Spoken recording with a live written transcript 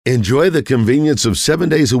Enjoy the convenience of 7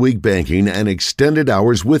 days a week banking and extended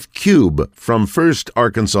hours with Cube from First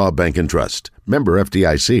Arkansas Bank and Trust. Member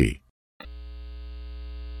FDIC.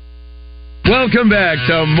 Welcome back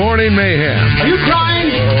to Morning Mayhem. Are you crying?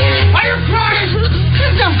 Are you crying?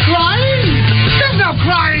 There's no crying. There's no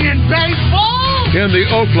crying in baseball. In the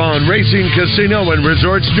Oaklawn Racing Casino and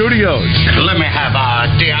Resort Studios. Let me have a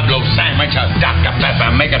Diablo sandwich, a Dr.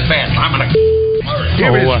 Pepper. Make it fast. I'm going to...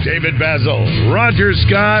 Here is David Basil, Roger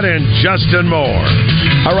Scott, and Justin Moore.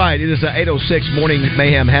 All right, it is 8:06. Morning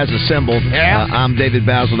Mayhem has assembled. I'm David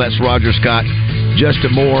Basil. That's Roger Scott.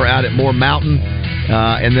 Justin Moore out at Moore Mountain.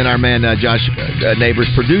 And then our man Josh Neighbors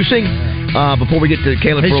producing. Before we get to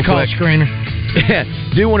Caleb real quick. Screener.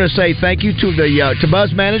 Do want to say thank you to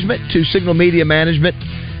Buzz Management, to Signal Media Management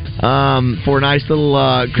for a nice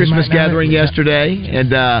little Christmas gathering yesterday.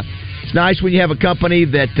 And it's nice when you have a company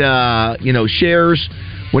that shares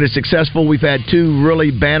when it's successful. We've had 2 really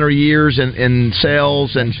banner years in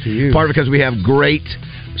sales, and part of it because we have great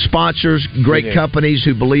sponsors, great companies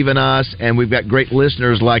who believe in us, and we've got great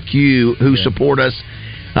listeners like you who support us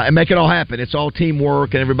and make it all happen. It's all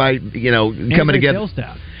teamwork and everybody, coming together. Sales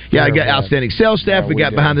staff. Yeah, I got outstanding sales staff. We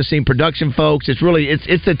got behind the scene production folks. It's really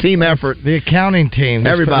it's a team effort. The accounting team.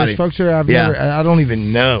 Everybody. Those folks are I don't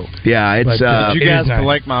even know. Yeah, it's. Did you guys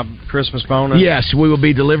collect my Christmas bonus? Yes, we will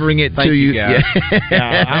be delivering it to you. Guys.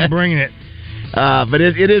 Yeah, I'm bringing it. But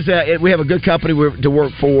it is we have a good company to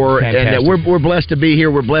work for. Fantastic. And we're blessed to be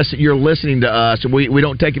here. We're blessed that you're listening to us. We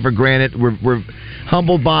don't take it for granted. We're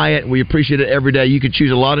humbled by it. We appreciate it every day. You can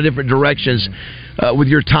choose a lot of different directions with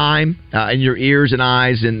your time and your ears and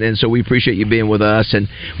eyes, and so we appreciate you being with us. And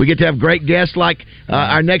we get to have great guests like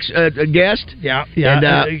our next guest. Yeah.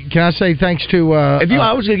 And, can I say thanks to?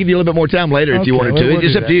 I was going to give you a little bit more time later if you wanted to.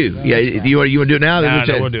 It's up to you. No, yeah, you want to do it now?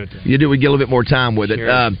 No, we'll do it. We get a little bit more time with Sure.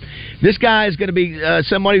 it. This guy is going to be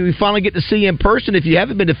somebody we finally get to see in person. If you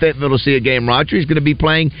haven't been to Fayetteville to see a game, Roger, he's going to be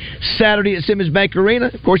playing Saturday at Simmons Bank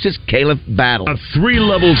Arena. Of course, it's Caleb Battle. A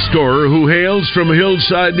 3-level scorer who hails from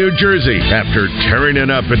Hillside, New Jersey. After tearing it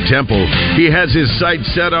up at Temple, he has his sights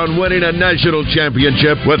set on winning a national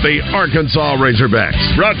championship with the Arkansas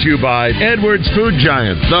Razorbacks. Brought to you by Edwards Food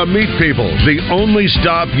Giant, the meat people, the only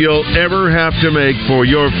stop you'll ever have to make for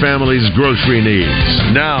your family's grocery needs.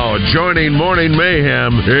 Now, joining Morning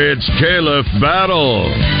Mayhem, it's Caleb Battle.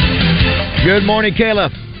 Good morning,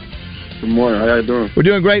 Caleb. Good morning. How you doing? We're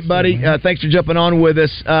doing great, buddy. Thanks for jumping on with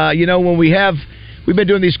us. When we've been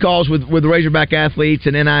doing these calls with Razorback athletes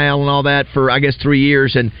and NIL and all that for, I guess, 3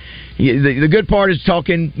 years. And the good part is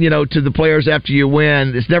talking, to the players after you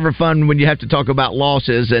win. It's never fun when you have to talk about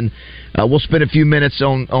losses. And we'll spend a few minutes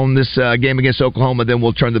on this game against Oklahoma. Then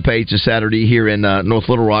we'll turn the page to Saturday here in North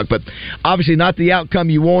Little Rock. But obviously not the outcome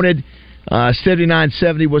you wanted.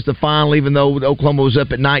 79-70 was the final, even though Oklahoma was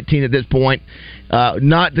up at 19 at this point.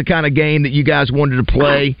 Not the kind of game that you guys wanted to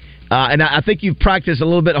play. And I think you've practiced a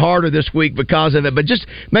little bit harder this week because of it. But just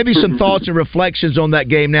maybe some thoughts and reflections on that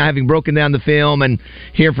game now, having broken down the film and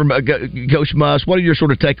hearing from Coach Muss. What are your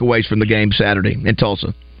sort of takeaways from the game Saturday in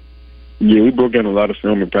Tulsa? Yeah, we broke down a lot of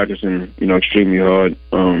film and practicing, extremely hard.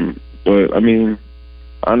 But, I mean,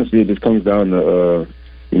 honestly, it just comes down to,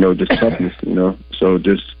 just toughness, So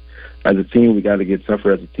just as a team, we got to get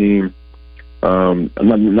tougher as a team.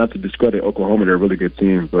 Not to discredit Oklahoma, they're a really good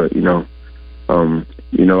team, but, I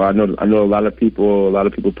know a lot of people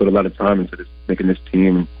put a lot of time into making this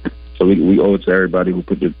team. So we owe it to everybody who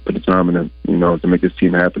put the time in it, to make this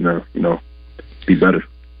team happen to, be better.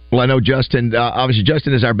 Well, I know Justin, obviously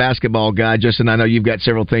Justin is our basketball guy. Justin, I know you've got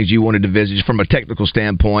several things you wanted to visit from a technical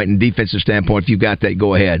standpoint and defensive standpoint. If you've got that,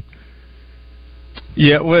 go ahead.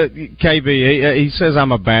 Yeah, well, KB, he says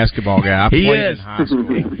I'm a basketball guy. I played in high school.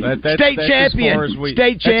 State champion.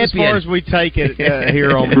 That's as far as we take it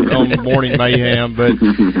here on Morning Mayhem. But,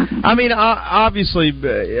 I mean, obviously,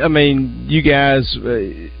 you guys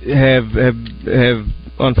have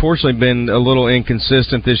unfortunately been a little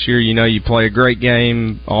inconsistent this year. You play a great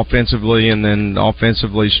game offensively and then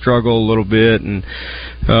offensively struggle a little bit. And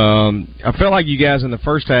I felt like you guys in the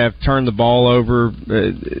first half turned the ball over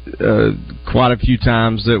quite a few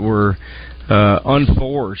times that were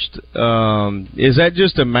unforced. Is that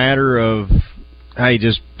just a matter of, hey,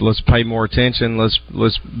 just let's pay more attention,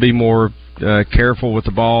 let's be more careful with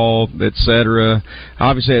the ball, etc.?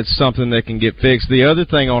 Obviously, it's something that can get fixed. The other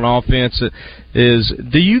thing on offense is,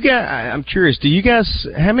 I'm curious,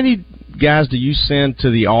 how many guys do you send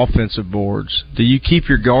to the offensive boards? Do you keep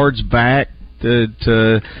your guards back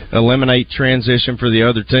to eliminate transition for the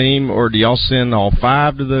other team, or do y'all send all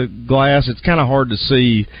 5 to the glass? It's kind of hard to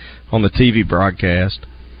see on the TV broadcast.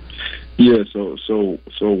 Yeah, so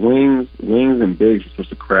wings and bigs are supposed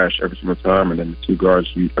to crash every single time, and then the two guards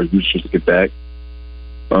are usually supposed to get back.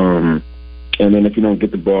 And then if you don't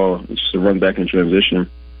get the ball, it's just a run back in transition.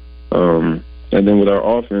 And then with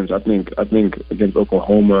our offense, I think against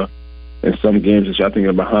Oklahoma and some games, I think in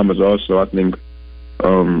the Bahamas also, I think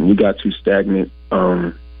we got too stagnant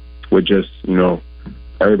with just,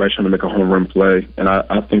 everybody trying to make a home run play. And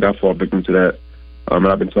I think I fall victim to that. And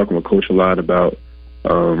I've been talking with Coach a lot about,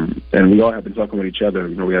 and we all have been talking with each other.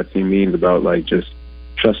 We had team meetings about like just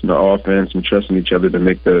trusting the offense and trusting each other to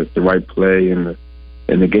make the right play and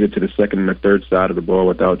to get it to the second and the third side of the ball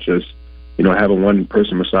without just, having one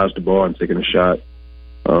person massage the ball and taking a shot.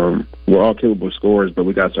 We're all capable scorers, but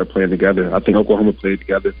we got to start playing together. I think Oklahoma played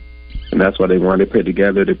together, and that's why they won. They played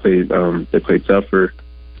together. They played tougher.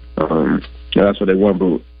 And that's why they won.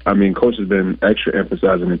 But I mean, Coach has been extra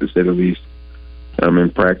emphasizing it, to say the least.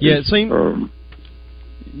 In practice. Yeah,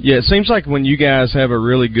 it seems like when you guys have a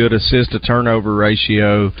really good assist to turnover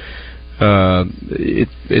ratio,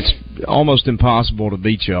 it's almost impossible to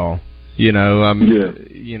beat y'all.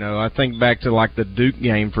 I think back to like the Duke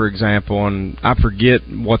game, for example, and I forget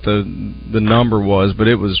what the number was, but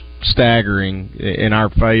it was staggering in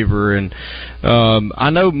our favor. And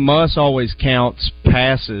I know Muss always counts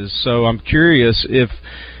passes, so I'm curious if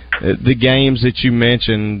the games that you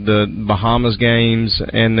mentioned, the Bahamas games,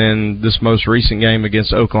 and then this most recent game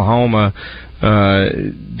against Oklahoma,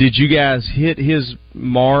 did you guys hit his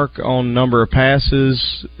mark on number of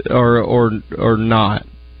passes or not?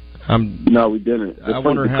 No, we didn't. I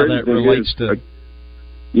wonder how that relates to.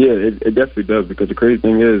 Yeah, it definitely does, because the crazy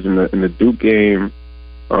thing is in the Duke game,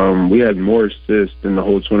 we had more assists in the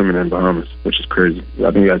whole tournament in Bahamas, which is crazy.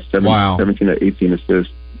 I think we had 17 or 18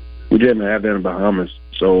 assists. We didn't have that in Bahamas.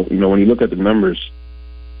 So, when you look at the numbers,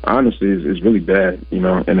 honestly, it's really bad,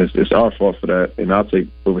 and it's our fault for that. And I'll take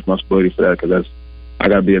full responsibility for that, because I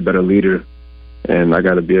got to be a better leader, and I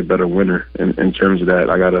got to be a better winner in terms of that.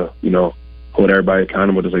 I got to, hold everybody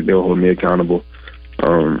accountable just like they'll hold me accountable.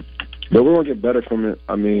 But we're going to get better from it.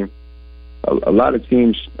 I mean, a lot of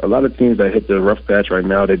teams that hit the rough patch right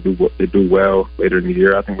now, they do well later in the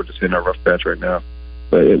year. I think we're just hitting our rough patch right now.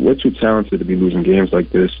 But we're too talented to be losing games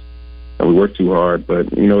like this. And we work too hard, but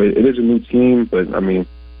it is a new team. But I mean,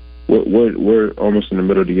 we're almost in the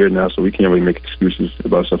middle of the year now, so we can't really make excuses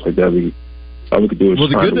about stuff like that. All we could do is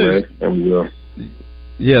find a way, and we will.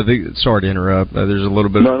 Yeah, sorry to interrupt. There's a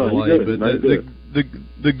little bit of delay, but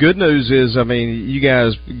the good news is, I mean, you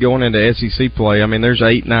guys going into SEC play. I mean, there's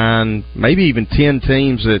 8, 9, maybe even 10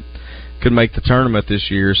 teams that could make the tournament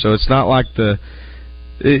this year. So it's not like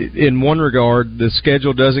in one regard, the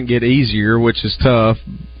schedule doesn't get easier, which is tough.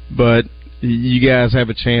 But you guys have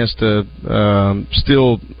a chance to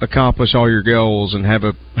still accomplish all your goals and have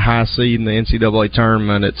a high seed in the NCAA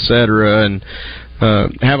tournament, et cetera, and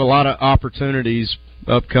have a lot of opportunities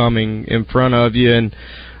upcoming in front of you. And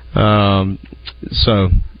so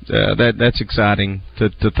that's exciting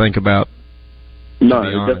to think about. No,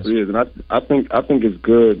 it definitely is. And I think it's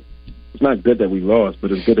good. It's not good that we lost,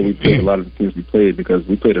 but it's good that we played a lot of the teams we played, because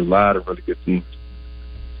we played a lot of really good teams.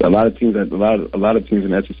 A lot of teams in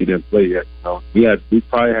the SEC didn't play yet. We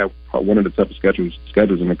probably have one of the toughest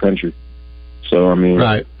schedules in the country. So I mean,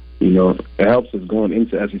 right. It helps us going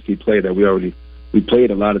into SEC play that we played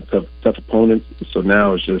a lot of tough opponents. So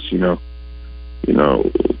now it's just we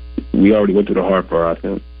already went through the hard part, I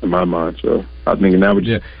think, in my mind. So I think now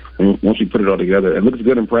once we put it all together, it looks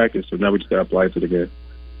good in practice. So now we just got to apply it to the game.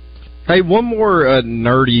 Hey, one more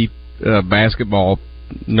nerdy basketball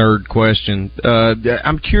nerd question.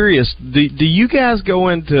 I'm curious, do you guys go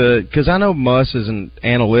into, because I know Muss is an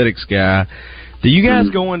analytics guy, do you guys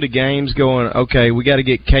go into games going, okay, we got to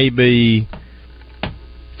get KB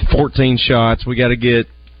 14 shots, we got to get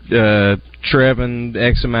Trevin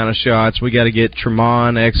X amount of shots, we got to get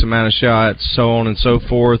Tremont X amount of shots, so on and so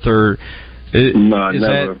forth, or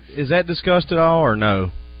is that discussed at all, or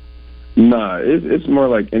no? Nah, it's more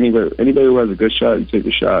like anybody who has a good shot, you take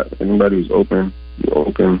the shot. Anybody who's open, you're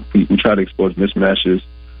open. We try to expose mismatches.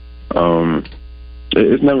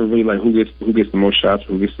 It's never really like who gets the most shots,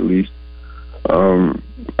 who gets the least. I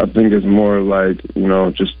think it's more like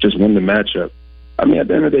just win the matchup. I mean, at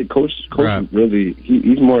the end of the day, coach right. Really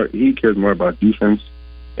he cares more about defense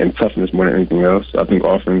and toughness more than anything else. I think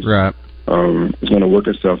offense right. Is going to work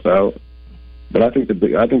itself out. But I think the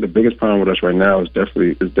biggest problem with us right now is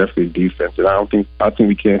definitely defense, and I think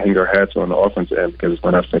we can't hang our hats on the offensive end, because it's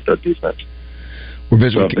going to affect our defense. If we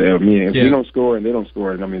don't score and they don't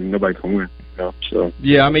score, I mean, nobody can win. So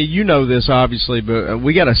yeah, I mean, this obviously, but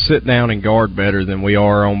we got to sit down and guard better than we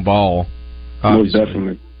are on ball. Obviously. Most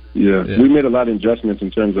definitely. Yeah. We made a lot of adjustments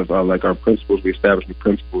in terms of like our principles. We established new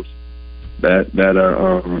principles that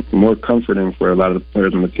are more comforting for a lot of the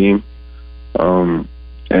players on the team.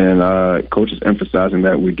 And coach is emphasizing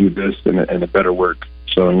that we do this and it better work.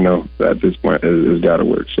 So, at this point, it's got to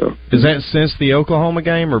work. So, is that since the Oklahoma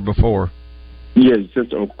game or before? Yeah, since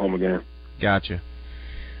the Oklahoma game. Gotcha.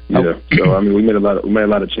 Yeah. So, I mean, we made a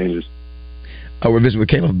lot of changes. We're visiting with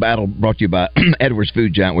Caleb Battle, brought to you by Edwards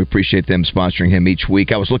Food Giant. We appreciate them sponsoring him each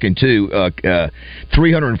week. I was looking, too,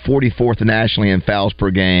 344th nationally in fouls per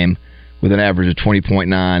game with an average of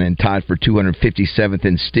 20.9 and tied for 257th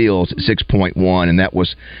in steals at 6.1. And that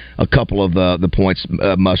was a couple of the points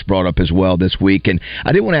Musk brought up as well this week. And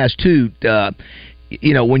I did want to ask, too,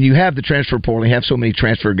 when you have the transfer portal, you have so many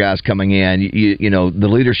transfer guys coming in, the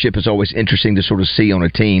leadership is always interesting to sort of see on a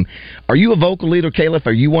team. Are you a vocal leader, Caleb?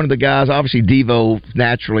 Are you one of the guys? Obviously, Devo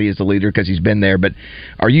naturally is the leader because he's been there, but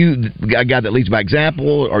are you a guy that leads by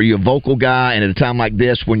example? Are you a vocal guy? And at a time like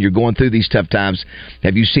this, when you're going through these tough times,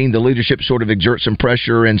 have you seen the leadership sort of exert some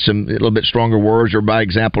pressure and some a little bit stronger words or by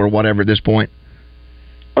example or whatever at this point?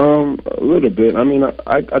 A little bit. I mean,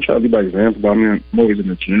 I try to lead by example, but I'm always in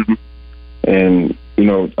the gym. And,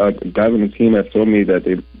 guys on the team have told me that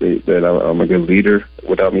that I'm a good leader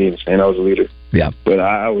without me even saying I was a leader. Yeah. But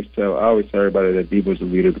I always tell everybody that Debo's a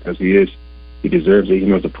leader because he is. He deserves it. He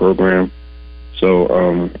knows the program.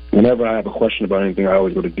 So whenever I have a question about anything, I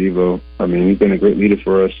always go to Devo. I mean, he's been a great leader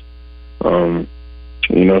for us. So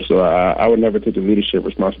I would never take the leadership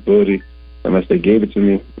responsibility unless they gave it to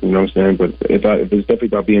me. You know what I'm saying? But if it's definitely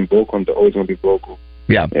about being vocal, I'm always going to be vocal.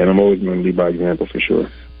 Yeah. And I'm always going to lead by example for sure.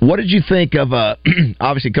 What did you think of?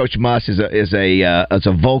 Obviously, Coach Musk is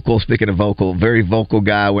a vocal. Speaking of vocal, very vocal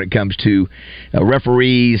guy when it comes to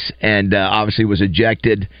referees, and obviously was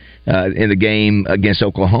ejected in the game against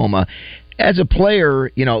Oklahoma. As a player,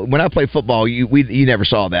 when I play football, you never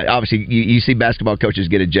saw that. Obviously, you see basketball coaches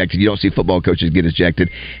get ejected. You don't see football coaches get ejected.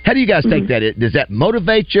 How do you guys take that? Does that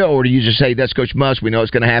motivate you, or do you just say, that's Coach Musk, we know it's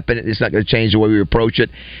going to happen, it's not going to change the way we approach it?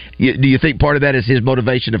 Do you think part of that is his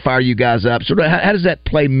motivation to fire you guys up? So how does that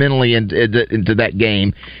play mentally into that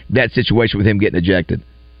game, that situation with him getting ejected?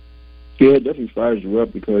 Yeah, it definitely fires you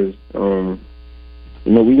up because,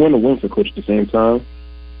 we want to win for Coach at the same time.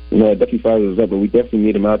 It definitely fires us up, but we definitely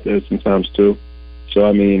need him out there sometimes too. So,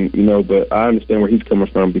 I mean, but I understand where he's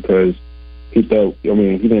coming from because he thought, he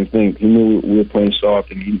didn't think, he knew we were playing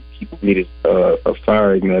soft and he needed a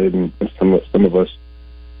fire ignited in some of us.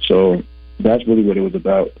 So that's really what it was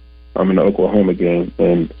about in the Oklahoma game.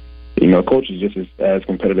 And, Coach is just as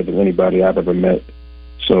competitive as anybody I've ever met.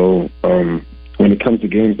 So when it comes to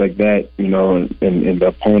games like that, and the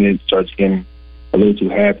opponent starts getting a little too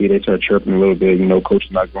happy, they start chirping a little bit. Coach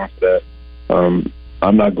is not going for that.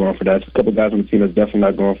 I'm not going for that. There's a couple guys on the team that's definitely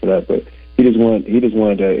not going for that. But he just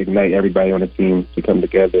wanted to ignite everybody on the team to come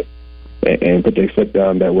together and put their foot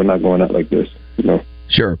down that we're not going out like this.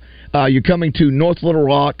 Sure. You're coming to North Little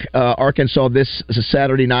Rock, Arkansas, this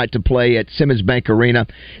Saturday night to play at Simmons Bank Arena.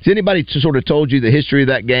 Has anybody sort of told you the history of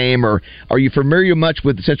that game, or are you familiar much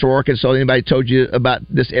with Central Arkansas? Anybody told you about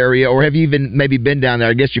this area, or have you even maybe been down there?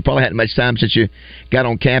 I guess you probably hadn't much time since you got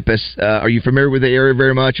on campus. Are you familiar with the area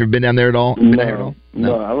very much, or been down there at all?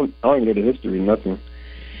 No, I don't even know the history, nothing.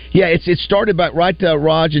 Yeah, it started by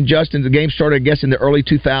Raj and Justin. The game started, I guess, in the early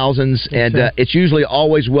 2000s, and it's usually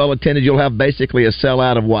always well attended. You'll have basically a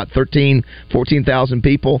sellout of 14,000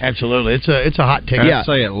 people. Absolutely, it's a hot ticket. I'd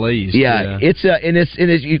say at least. Yeah.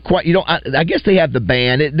 I guess they have the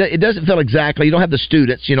band. It doesn't feel exactly. You don't have the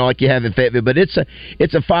students, like you have in Fayetteville, but it's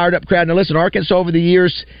a fired up crowd. Now listen, Arkansas over the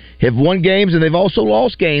years have won games, and they've also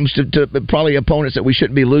lost games to probably opponents that we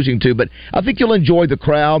shouldn't be losing to. But I think you'll enjoy the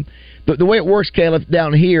crowd. The way it works, Caleb,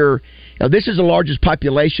 down here, this is the largest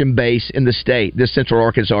population base in the state, this Central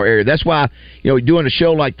Arkansas area. That's why, doing a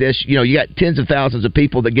show like this, you got tens of thousands of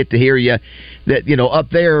people that get to hear you. That up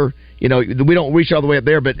there, we don't reach all the way up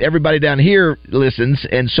there, but everybody down here listens,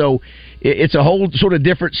 and so it's a whole sort of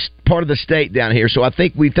different part of the state down here. So I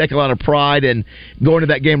think we take a lot of pride in going to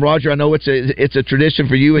that game. Roger, I know it's a tradition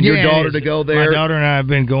for you and your daughter to go there. My daughter and I have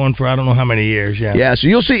been going for I don't know how many years. Yeah. So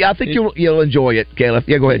you'll see. I think you'll enjoy it, Caleb.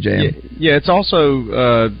 Yeah, go ahead, Jan. Yeah, it's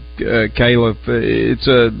also Caleb.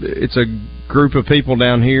 It's a group of people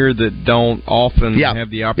down here that don't often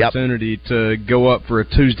have the opportunity to go up for a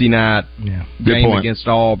Tuesday night game against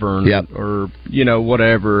Auburn or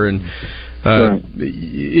whatever. And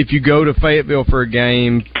if you go to Fayetteville for a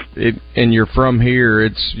game and you're from here,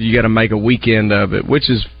 you got to make a weekend of it, which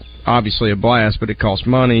is obviously a blast, but it costs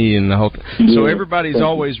money and the whole. So everybody's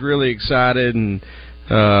always really excited and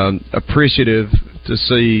appreciative to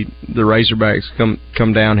see the Razorbacks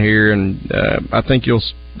come down here, and I think you'll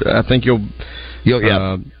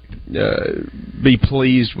be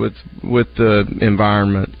pleased with the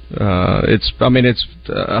environment. It's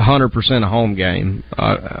 100% a home game,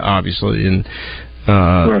 obviously, and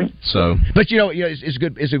right. So. But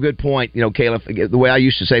it's a good point, Caleb. The way I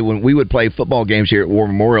used to say when we would play football games here at War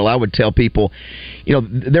Memorial, I would tell people,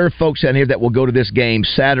 there are folks out here that will go to this game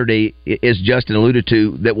Saturday, as Justin alluded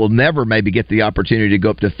to, that will never maybe get the opportunity to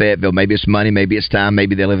go up to Fayetteville. Maybe it's money, maybe it's time,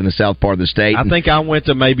 maybe they live in the south part of the state. I think I went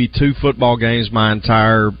to maybe 2 football games my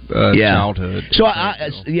entire childhood. So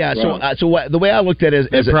the way I looked at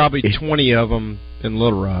it, probably 20 of them in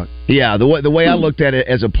Little Rock. Yeah, the way I looked at it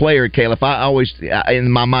as a player, Caleb, I always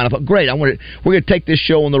in my mind I thought, great, we're going to take this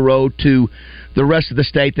show on the road to the rest of the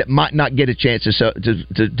state that might not get a chance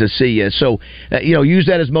to see you. So, use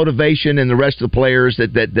that as motivation, and the rest of the players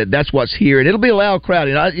that's what's here, and it'll be a loud crowd.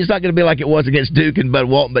 It's not going to be like it was against Duke and Bud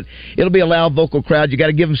Walton, but it'll be a loud vocal crowd. You got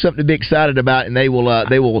to give them something to be excited about, and they will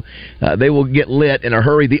get lit in a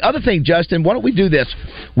hurry. The other thing, Justin, why don't we do this?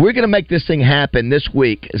 We're going to make this thing happen this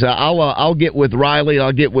week. So I'll get with Riley,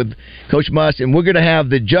 I'll get with Coach Musk, and we're going to have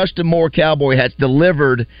the Justin Moore Cowboy hats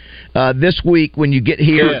delivered this week when you get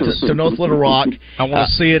here to North Little Rock. I want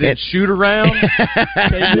to see it in shoot around. We'll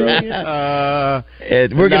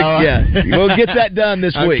get that done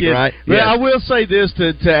this week, right? But I will say this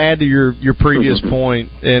to add to your previous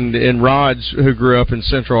point, and Raj, who grew up in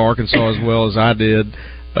Central Arkansas as well as I did,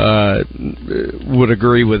 would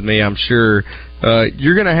agree with me, I'm sure.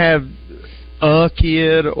 You're going to have a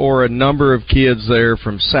kid or a number of kids there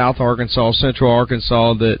from South Arkansas, Central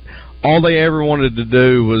Arkansas, that all they ever wanted to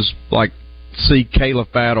do was see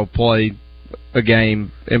Caleb Battle play a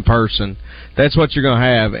game in person. That's what you're going to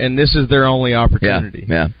have, and this is their only opportunity.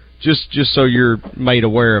 Yeah. Just so you're made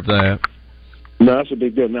aware of that. No, that's a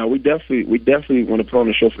big deal. Now we definitely want to put on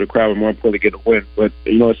the show for the crowd, and more importantly, get a win. But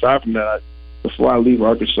aside from that, before I leave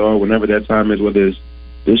Arkansas, whenever that time is, whether it's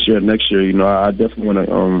this year or next year, I definitely want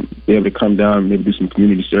to be able to come down and maybe do some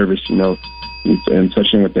community service, and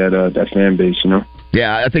touch in with that fan base,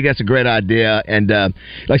 Yeah, I think that's a great idea, and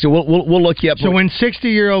like I said, we'll look you up. So when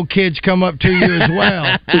 60-year-old kids come up to you as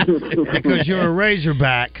well, because you're a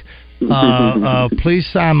Razorback, please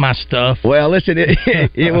sign my stuff. Well, listen,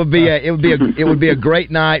 it would be a great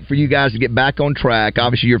night for you guys to get back on track.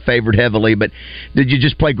 Obviously, you're favored heavily, but did you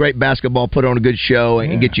just play great basketball, put on a good show,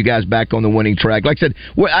 and get you guys back on the winning track? Like I said,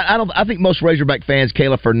 I think most Razorback fans,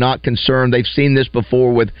 Caleb, are not concerned. They've seen this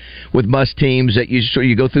before with Musk teams that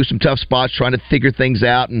you go through some tough spots trying to figure things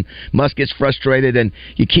out, and Musk gets frustrated, and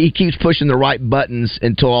he keeps pushing the right buttons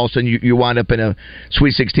until all of a sudden you wind up in a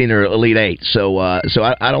Sweet 16 or Elite 8. So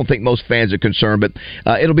I don't think most fans are concerned, but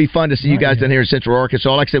it'll be fun to see you guys down here in Central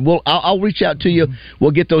Arkansas. Like I said, I'll reach out to you.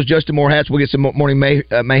 We'll get those Justin Moore hats. We'll get some Morning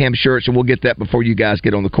Mayhem shirts, and we'll get that before you guys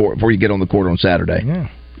get on the court. Before you get on the court on Saturday. Yeah,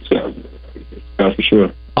 for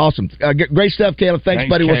sure. Awesome, great stuff, Caleb. Thanks,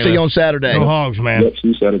 buddy. Caleb. We'll see you on Saturday. Go Hogs, man. Yep, see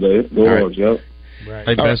you Saturday. Go Hogs. Yep. Right.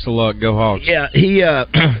 Hey, best of luck. Go Hogs. Yeah, he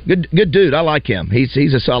good dude. I like him.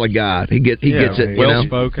 He's a solid guy. He gets it. Well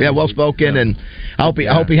spoken. Yeah, well spoken, and I hope he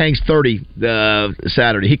hangs 30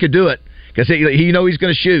 Saturday. He could do it because he he's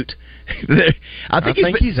going to shoot. I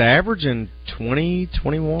think he's averaging 20,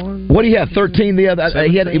 21. What do you have? 13 the other.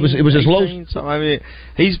 17, it was his low. I mean,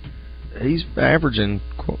 he's averaging.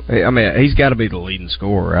 I mean, he's got to be the leading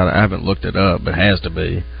scorer. I haven't looked it up, but has to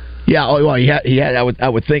be. Yeah, well, he had. I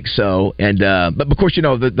would think so. And but of course,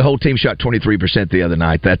 the whole team shot 23% the other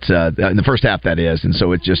night. That's in the first half, that is. And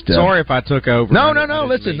so it just. Sorry if I took over. No.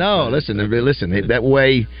 Listen. That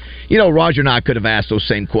way, Roger and I could have asked those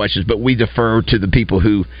same questions, but we defer to the people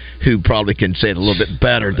who probably can say it a little bit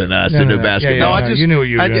better than us who know basketball. You knew what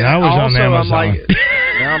you were doing. I was on Amazon.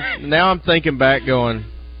 Now I'm thinking back, going.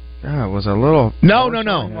 I was a little. No. You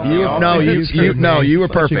were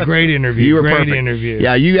perfect. It's a great interview. You were great perfect. interview.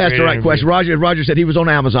 Yeah, you asked the right interview. question. Roger said he was on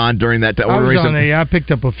Amazon during that. I was on there. I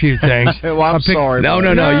picked up a few things. Well, I'm sorry. No.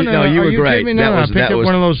 You were great. I picked up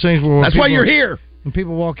one of those things where that's why you're here. When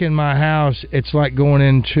people walk in my house, it's like going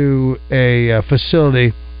into a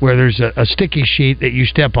facility where there's a sticky sheet that you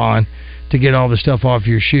step on to get all the stuff off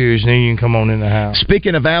your shoes, and then you can come on in the house.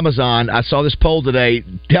 Speaking of Amazon, I saw this poll today.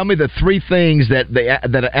 Tell me the 3 things that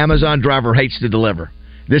an Amazon driver hates to deliver.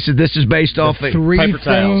 This is based off the 3 paper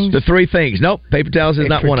towels. The 3 things. Nope, paper towels is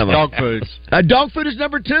not one of them. Dog food. Dog food is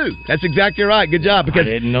number 2. That's exactly right. Good job. Because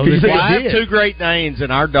I didn't know this. I have 2 Great Danes,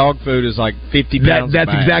 and our dog food is like 50 pounds. That's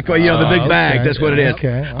exactly the big bag. Okay. That's what it is.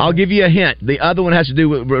 Okay. I'll give you a hint. The other one has to do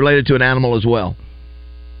with related to an animal as well.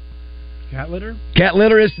 Cat litter? Cat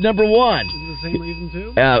litter is number 1. Is it the same reason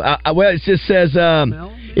too? Well, it just says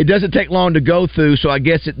it doesn't take long to go through, so I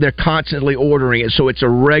guess they're constantly ordering it, so it's a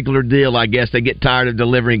regular deal, I guess. They get tired of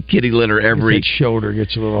delivering kitty litter every... shoulder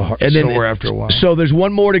gets a little sore after a while. So there's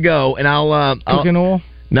one more to go, and I'll... Cooking oil?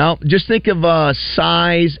 No, just think of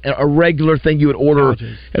size, a regular thing you would order.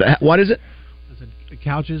 Couches. What is it?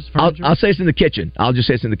 Couches, furniture? I'll say it's in the kitchen. I'll just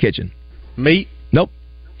say it's in the kitchen. Meat? Nope.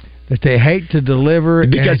 That they hate to deliver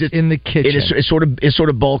because it's in the kitchen. It's sort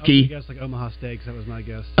of bulky. I guess like Omaha Steaks. That was my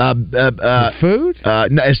guess. Food?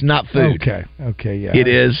 No, it's not food. Okay, yeah. It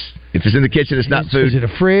is. If it's in the kitchen, it's not food. Is it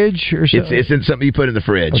a fridge or something? It's in something you put in the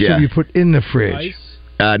fridge. Yeah. Something you put in the fridge.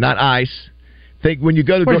 Ice? Not ice. Think when you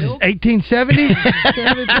go to... What is this, 1870?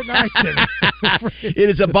 It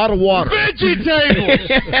is a bottled water. Veggie table!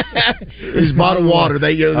 It's bottled water.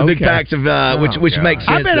 They the big packs of which makes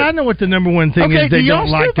sense. I bet I know what the number one thing is they don't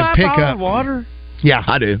like to pick up. Water? Yeah,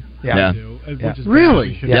 I do. Yeah. Yeah.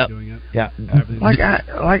 Really? Yep. Yeah.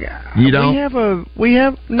 You don't? We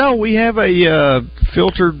have a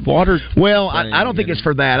filtered water. Well, I don't think it's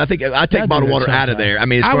for that. I think I take bottled water out of there. I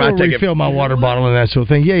mean, it's I will refill my water bottle and that sort of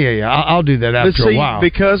thing. Yeah. I'll do that after a while.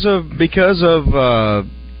 Because of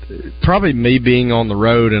probably me being on the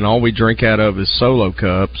road and all we drink out of is solo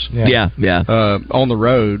cups. Yeah. On the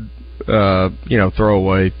road,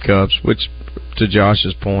 throwaway cups, which to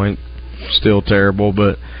Josh's point, still terrible,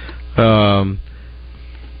 but.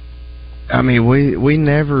 I mean, we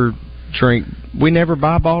never drink. We never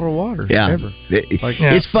buy bottled water. Yeah, ever.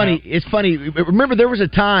 It's funny. It's funny. Remember, there was a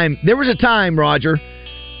time, Roger,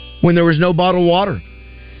 when there was no bottled water.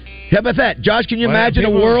 How about that, Josh? Can you imagine a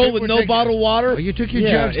world with no bottled water? Oh, you took your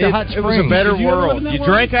jugs to Hot Springs. It was a better world. You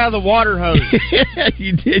drank out of the water hose.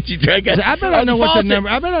 You did. You drank out. I bet I know what the number.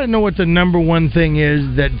 I bet I know what the number one thing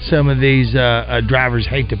is that some of these drivers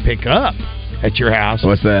hate to pick up at your house.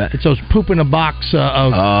 What's that? It's those poop in a box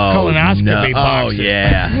of colonoscopy boxes. Oh,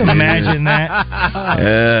 yeah. Can you imagine that?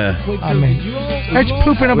 I mean, that's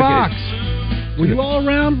poop in a box. Were you all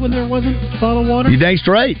around when there wasn't bottled water? You dang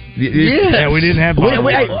straight. Yeah, we didn't have bottled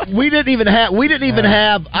water. We didn't even have.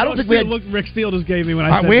 I don't think we had. Look, Rick Steele just gave me when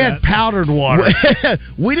I said we that. had powdered water.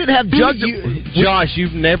 We didn't have jugs. Josh,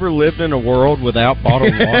 you've never lived in a world without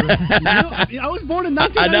bottled water. I was born in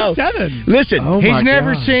 1997. Listen, he's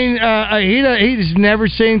never seen. He's never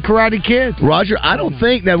seen Karate Kid. Roger, I don't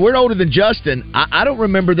think that we're older than Justin. I don't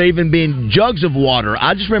remember there even being jugs of water.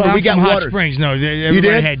 I just remember we got from water. Hot Springs. No,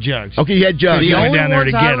 everybody had jugs. Okay, you had jugs. The only down there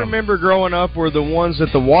ones to I get remember growing up were the ones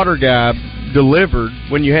that the water guy delivered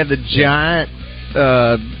when you had the giant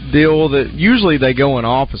deal that usually they go in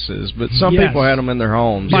offices, but some people had them in their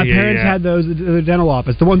homes. My parents had those at the dental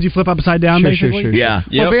office, the ones you flip upside down, basically. Sure. Yeah.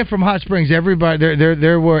 Well, being from Hot Springs, everybody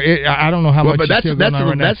there were. I don't know how much. But that's the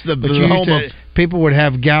home of. People would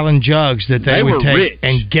have gallon jugs that they would take rich.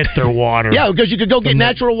 and get their water. Yeah, because you could go get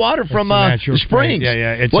natural water from the springs.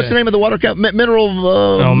 Yeah. What's the name of the water? Mineral.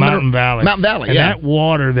 Mountain Valley. Mountain Valley. And that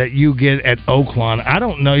water that you get at Oaklawn, I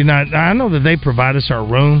don't know. I know that they provide us our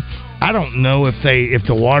room. I don't know if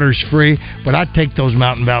the water's free, but I take those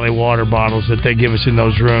Mountain Valley water bottles that they give us in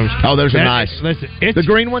those rooms. Oh, those are nice. Listen, the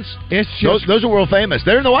green ones. It's just, those are world famous.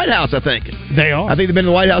 They're in the White House, I think. They are. I think they've been in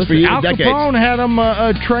the White House for years, decades. Al Capone had them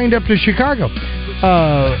trained up to Chicago.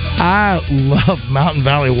 I love Mountain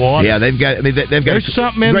Valley water. Yeah, they've got There's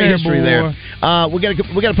something in great there, history boy. there. We got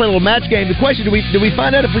to play a little match game. The question: Do we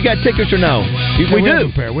find out if we got tickets or no? We do.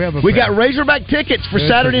 We got Razorback tickets for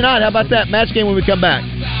Saturday night. How about that match game when we come back?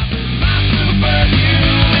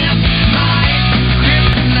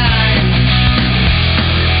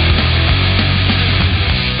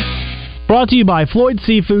 Brought to you by Floyd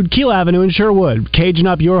Seafood, Keel Avenue in Sherwood. Cajun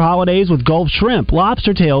up your holidays with Gulf shrimp,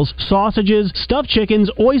 lobster tails, sausages, stuffed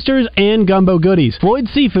chickens, oysters, and gumbo goodies. Floyd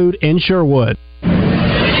Seafood in Sherwood.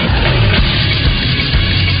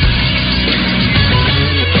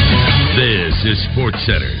 This is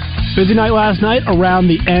SportsCenter. Busy night last night around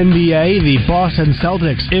the NBA. The Boston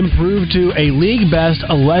Celtics improved to a league-best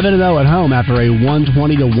 11-0 at home after a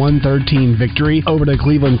 120-113 victory over the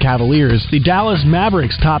Cleveland Cavaliers. The Dallas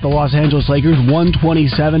Mavericks topped the Los Angeles Lakers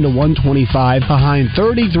 127-125 behind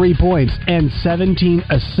 33 points and 17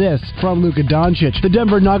 assists from Luka Doncic. The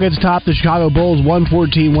Denver Nuggets topped the Chicago Bulls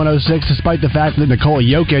 114-106 despite the fact that Nikola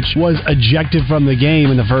Jokic was ejected from the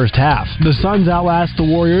game in the first half. The Suns outlast the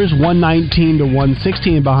Warriors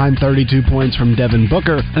 119-116 behind 32 points from Devin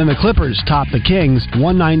Booker, and the Clippers topped the Kings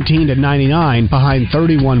 119-99 behind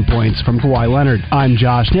 31 points from Kawhi Leonard. I'm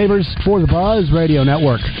Josh Neighbors for the Buzz Radio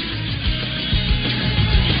Network.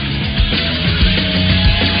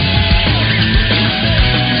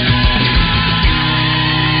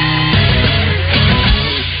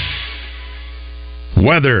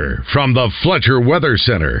 Weather from the Fletcher Weather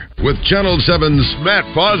Center with Channel 7's Matt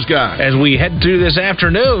Posguy. As we head through this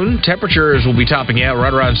afternoon, temperatures will be topping out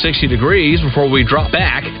right around 60 degrees before we drop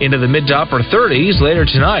back into the mid to upper 30s later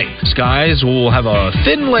tonight. Skies will have a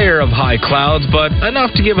thin layer of high clouds, but enough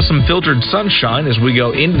to give us some filtered sunshine as we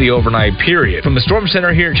go into the overnight period. From the Storm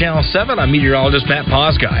Center here at Channel 7, I'm meteorologist Matt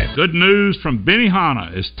Posguy. Good news from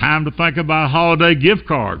Benihana. It's time to think about holiday gift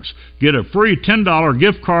cards. Get a free $10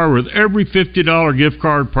 gift card with every $50 gift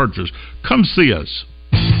card purchase. Come see us.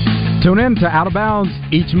 Tune in to Out of Bounds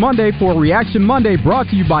each Monday for Reaction Monday, brought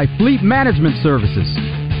to you by Fleet Management Services.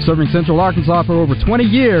 Serving Central Arkansas for over 20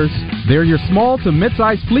 years, they're your small to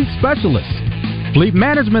mid-sized fleet specialists. Fleet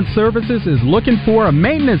Management Services is looking for a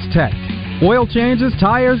maintenance tech. Oil changes,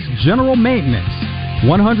 tires, general maintenance.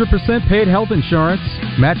 100% paid health insurance,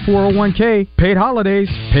 match 401k, paid holidays,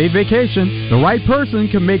 paid vacation. The right person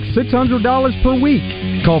can make $600 per week.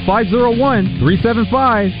 Call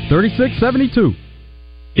 501-375-3672.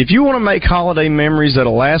 If you want to make holiday memories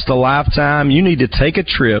that'll last a lifetime, you need to take a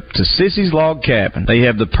trip to Sissy's Log Cabin. They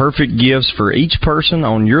have the perfect gifts for each person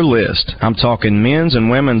on your list. I'm talking men's and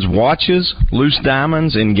women's watches, loose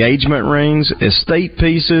diamonds, engagement rings, estate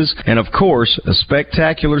pieces, and of course, a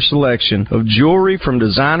spectacular selection of jewelry from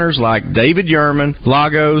designers like David Yurman,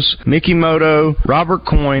 Lagos, Mikimoto, Robert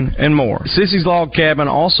Coyne, and more. Sissy's Log Cabin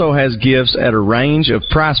also has gifts at a range of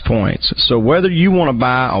price points. So whether you want to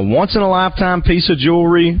buy a once-in-a-lifetime piece of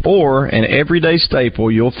jewelry or an everyday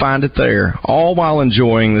staple, you'll find it there, all while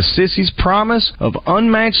enjoying the Sissy's promise of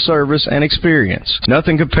unmatched service and experience.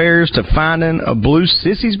 Nothing compares to finding a blue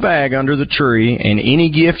Sissy's bag under the tree, and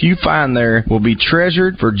any gift you find there will be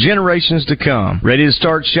treasured for generations to come. Ready to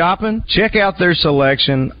start shopping? Check out their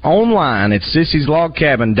selection online at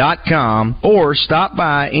sissyslogcabin.com or stop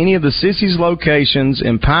by any of the Sissy's locations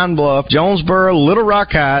in Pine Bluff, Jonesboro, Little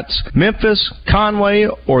Rock Heights, Memphis, Conway,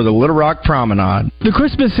 or the Little Rock Promenade. The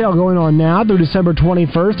Christmas sale going on now through December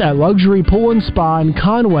 21st at Luxury Pool and Spa in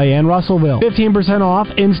Conway and Russellville. 15% off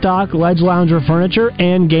in-stock Ledge Lounger furniture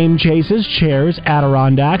and game chases, chairs,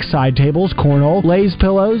 Adirondack, side tables, cornhole, Lay's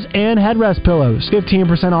pillows, and headrest pillows.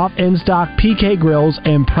 15% off in-stock PK grills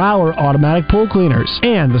and Prowler automatic pool cleaners.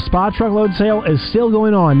 And the Spa Truckload sale is still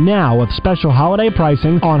going on now with special holiday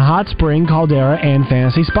pricing on Hot Spring, Caldera, and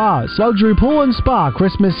Fantasy Spas. Luxury Pool and Spa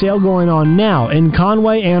Christmas sale going on now in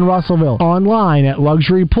Conway and Russellville. Online at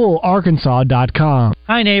LuxuryPoolArkansas.com.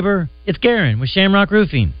 Hi, neighbor. It's Garen with Shamrock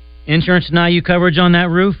Roofing. Insurance deny you coverage on that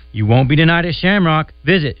roof? You won't be denied at Shamrock.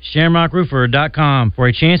 Visit ShamrockRoofer.com for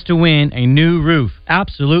a chance to win a new roof.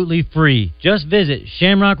 Absolutely free. Just visit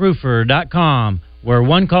ShamrockRoofer.com, where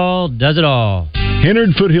one call does it all.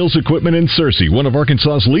 Hennard Foothills Equipment in Searcy, one of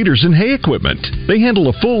Arkansas's leaders in hay equipment. They handle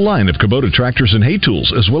a full line of Kubota tractors and hay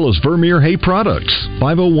tools, as well as Vermeer hay products.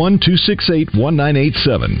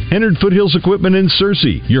 501-268-1987. Hennard Foothills Equipment in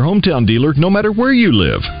Searcy, your hometown dealer, no matter where you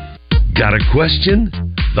live. Got a question?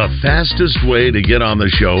 The fastest way to get on the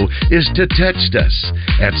show is to text us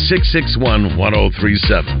at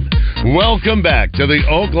 661-1037. Welcome back to the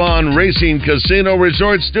Oaklawn Racing Casino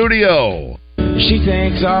Resort Studio. She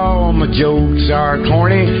thinks all my jokes are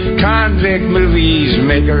corny. Convict movies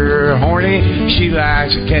make her horny. She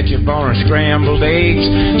likes a ketchup on her scrambled eggs.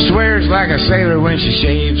 Swears like a sailor when she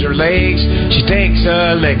shaves her legs. She takes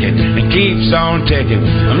a licking and keeps on ticking.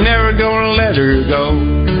 I'm never gonna let her go.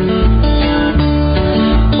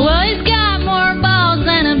 Well, he's got more balls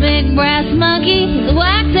than a big brass monkey. He's a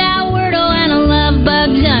whacked out weirdo and a love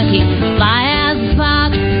bug junkie. Fly as a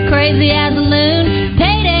fox, crazy as a loon.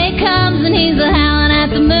 Payday comes and he's a howling at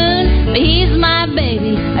the moon. But he's my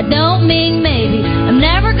baby, I don't mean maybe. I'm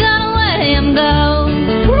never gonna let him go.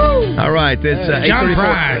 Woo! All right, it's John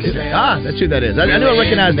Price. That's who that is. I knew I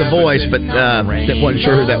recognized the voice, but wasn't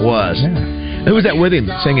sure who that was. Who was that with him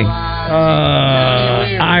singing?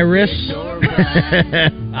 Iris.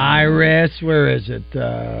 Iris, where is it?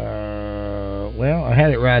 Well, I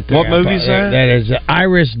had it right there. What movie is that? That is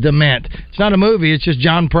Iris Dement. It's not a movie. It's just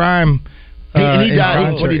John Prime. He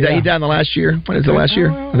died. He died in the last year. What is the last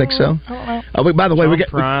year? I think so. By the way, John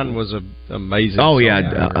Prine was amazing. Oh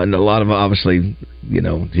yeah, and a lot of obviously,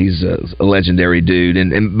 he's a legendary dude.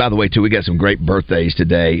 And by the way, too, we got some great birthdays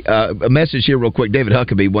today. A message here, real quick. David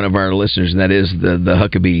Huckabee, one of our listeners, and that is the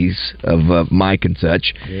Huckabees of Mike and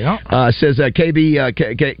such. Yeah. Says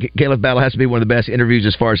Caleb Battle has to be one of the best interviews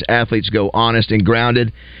as far as athletes go, honest and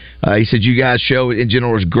grounded. He said, you guys' show in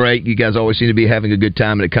general is great. You guys always seem to be having a good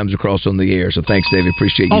time, and it comes across on the air. So thanks, David.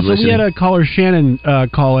 Appreciate you listening. Also, we had a caller, Shannon,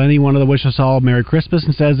 call in. He wanted to wish us all Merry Christmas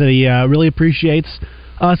and says that he really appreciates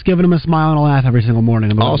us giving them a smile and a laugh every single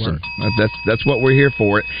morning. Awesome. That's what we're here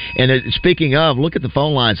for. And speaking of, look at the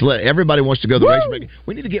phone lines. Everybody wants to go to the Razorback.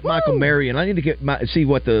 We need to get Michael Mary, and I need to get see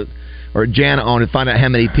what or Jana on and find out how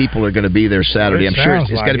many people are going to be there Saturday. I'm sure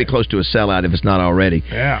it's got to be close to a sellout if it's not already.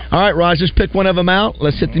 Yeah. All right, Raj, let's pick one of them out.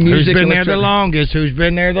 Let's hit the music. Who's been there the longest? Who's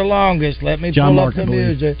been there the longest? Let me pull up the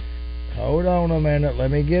music. Hold on a minute.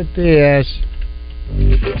 Let me get this.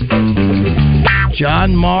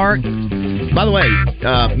 John Mark. By the way,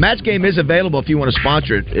 Match Game is available if you want to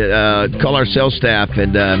sponsor it. Call our sales staff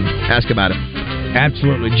and ask about it.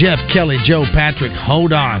 Absolutely. Jeff, Kelly, Joe, Patrick,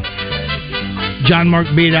 hold on. John Mark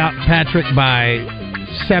beat out Patrick by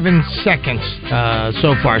 7 seconds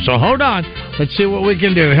so far. So hold on. Let's see what we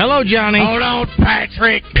can do. Hello, Johnny. Hold on,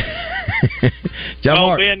 Patrick. John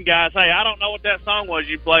Mark. Ben, guys. Hey, I don't know what that song was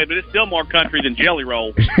you played, but it's still more country than Jelly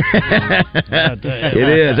Roll. It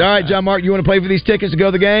is. All right, John Mark, you want to play for these tickets to go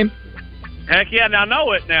to the game? Heck yeah, now I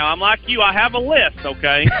know it now. I'm like you. I have a list,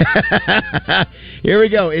 okay? Here we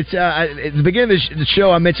go. It's at the beginning of the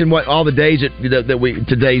show, I mentioned what all the days that we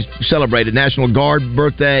today's celebrated. National Guard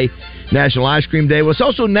birthday, National Ice Cream Day. Well, it's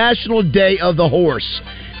also National Day of the Horse.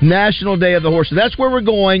 National Day of the Horse. So that's where we're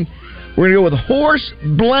going. We're going to go with horse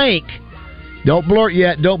blank. Don't blurt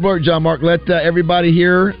yet. Don't blurt, John Mark. Let everybody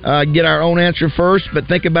here get our own answer first. But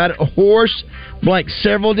think about it. Horse blank.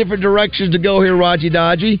 Several different directions to go here, Raji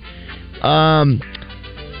Dodgy.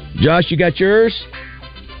 Josh, you got yours?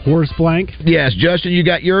 Horse blank? Yes. Justin, you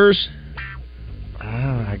got yours?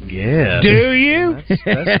 I guess. Do you?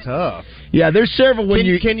 That's tough. Yeah, there's several.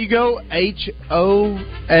 Can you go HOARSE?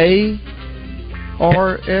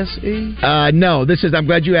 No, this is. I'm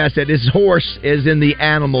glad you asked that. This horse is in the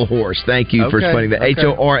animal horse. Thank you for explaining that.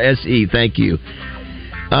 HORSE. Thank you.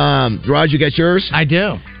 Raj, you got yours? I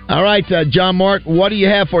do. All right, John Mark, what do you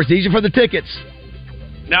have for us? These are for the tickets.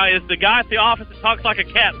 Now, is the guy at the office that talks like a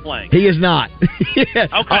cat playing? He is not. Okay,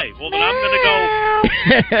 well, then I'm going to go...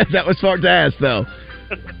 That was smart to ask, though.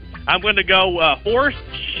 I'm going to go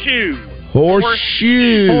horseshoe.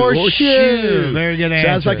 Horseshoe. Very good answer.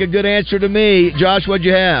 Sounds like a good answer to me. Josh, what'd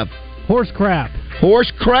you have? Horse crap. Horse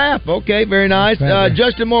crap. Okay, very nice.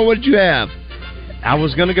 Justin Moore, what did you have? I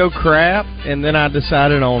was going to go crap, and then I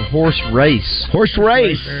decided on horse race. Horse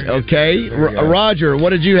race. Okay. Roger,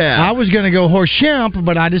 what did you have? I was going to go horse shimp,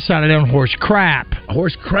 but I decided on horse crap.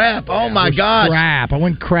 Horse crap. Oh, my God. Crap. I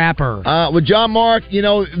went crapper. With John Mark, you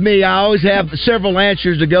know me, I always have several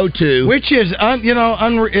answers to go to. Which is, I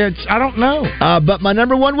don't know. But my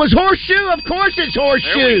number one was horseshoe. Of course it's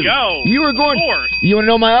horseshoe. There we go. You were going. You want to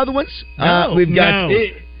know my other ones? No. We've got.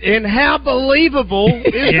 And how believable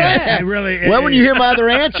is that? It really is. Well, when you hear my other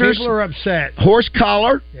answers, people are upset. Horse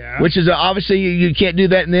collar, which is obviously you can't do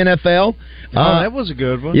that in the NFL. That was a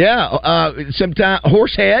good one. Yeah, sometimes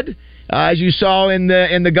horse head, as you saw in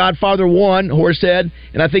the Godfather 1, horse head,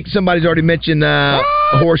 and I think somebody's already mentioned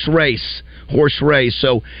horse race. Horse race.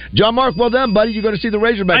 So, John Mark, well done, buddy. You're going to see the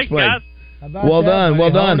Razorbacks play. Guys. Well done.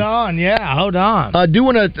 Hold on. Yeah, hold on. I do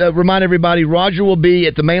want to remind everybody, Roger will be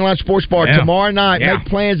at the Mainline Sports Bar tomorrow night. Yeah. Make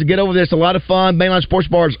plans to get over there. It's a lot of fun. Mainline Sports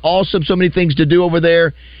Bar is awesome. So many things to do over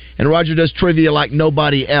there. And Roger does trivia like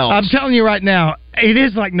nobody else. I'm telling you right now, it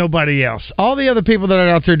is like nobody else. All the other people that are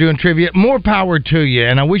out there doing trivia, more power to you,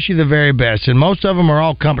 and I wish you the very best. And most of them are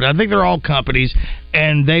all companies. I think they're all companies,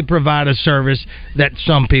 and they provide a service that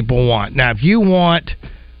some people want. Now, if you want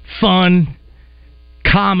fun,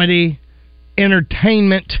 comedy,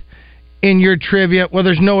 entertainment in your trivia, well,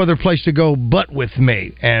 there's no other place to go but with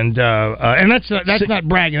me, and that's not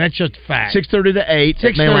bragging. That's just fact. 6:30 to 8. 6:30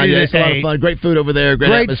 to 8. It's a lot of fun. Great food over there.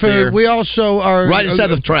 Great atmosphere. Food. We also are right inside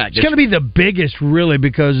the track. It's going to be the biggest, really,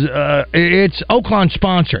 because it's Oakland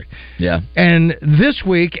sponsored. Yeah. And this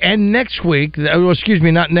week and next week, excuse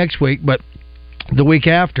me, not next week, but the week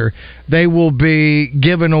after, they will be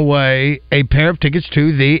giving away a pair of tickets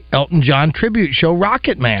to the Elton John tribute show,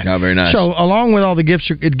 Rocket Man. Oh, very nice. So, along with all the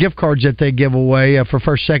gift cards that they give away for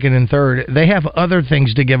first, second, and third, they have other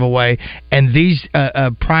things to give away, and these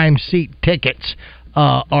prime seat tickets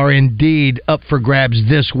are indeed up for grabs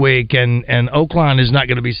this week, and Oakland is not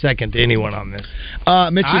going to be second to anyone on this. I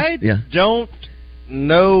don't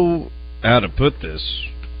know how to put this,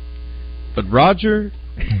 but Roger...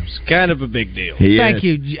 It's kind of a big deal. Thank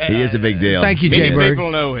you. He is a big deal. Thank you, Jay Bird. Many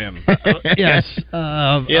people know him. Yes.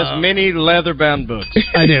 He has many leather-bound books.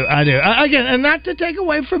 I do. Again, and not to take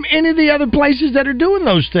away from any of the other places that are doing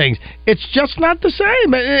those things. It's just not the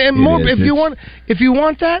same. And more, if you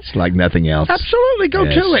want that, it's like nothing else. Absolutely, go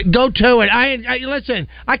to it. Go to it. I listen.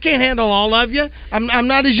 I can't handle all of you. I'm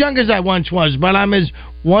not as young as I once was, but I'm as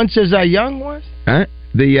young was. Huh?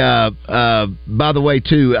 By the way,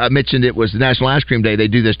 too, I mentioned it was National Ice Cream Day. They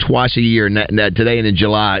do this twice a year, today and in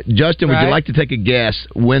July. Justin, would you like to take a guess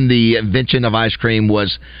when the invention of ice cream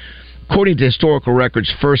was, according to historical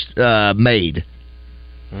records, first made?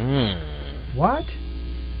 What?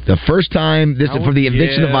 The first time for the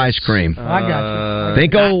invention of ice cream. I got you.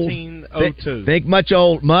 Think old. 1902. Think much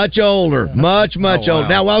older. Much older.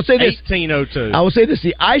 Now, I'll say this. 1802. I will say this: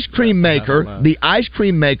 the ice cream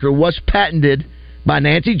maker was patented by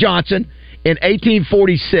Nancy Johnson in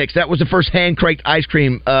 1846. That was the first hand-cranked ice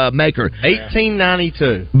cream maker.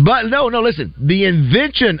 1892. But no, listen. The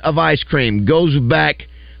invention of ice cream goes back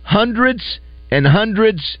hundreds and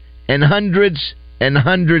hundreds and hundreds and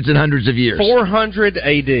hundreds and hundreds of years. 400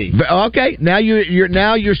 A.D. Okay, now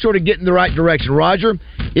you're sort of getting the right direction, Roger.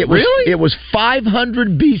 It was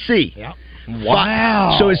 500 B.C. Yep.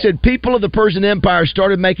 Wow. So it said people of the Persian Empire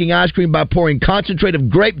started making ice cream by pouring concentrate of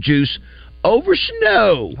grape juice over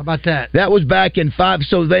snow. How about that? That was back in 5.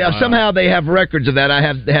 So they somehow they have records of that. I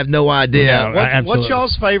have no idea. Yeah, what's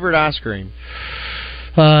y'all's favorite ice cream?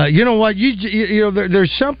 You know what? You know,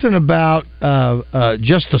 there's something about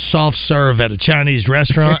just the soft serve at a Chinese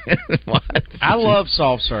restaurant. What? I love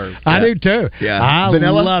soft serve. I do too. Yeah, I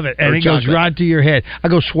vanilla love it, and it chocolate? goes right to your head. I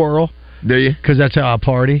go swirl. Do you? Because that's how I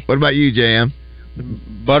party. What about you, JM?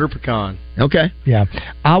 Butter pecan. Okay. Yeah,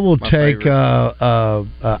 I will My take.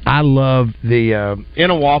 I love the in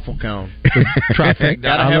a waffle cone. Trifecta.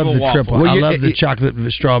 Gotta I have love a the waffle. triple. I love the chocolate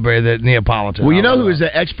strawberry, the Neapolitan. Well, you know who is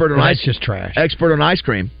the expert on ice? That's just trash. Expert on ice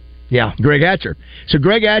cream. Yeah, Greg Hatcher. So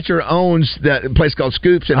Greg Hatcher owns that place called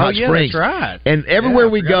Scoops in Hot Springs. That's right. And everywhere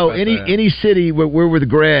we go, any city where we're with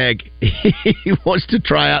Greg, he wants to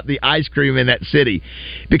try out the ice cream in that city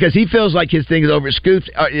because he feels like his thing is over at Scoops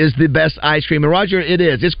is the best ice cream. And Roger, it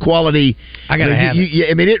is. It's quality. I gotta have it.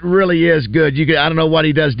 I mean, it really is good. I don't know what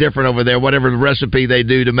he does different over there, whatever the recipe they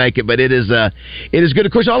do to make it, but it is good.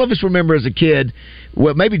 Of course, all of us remember as a kid.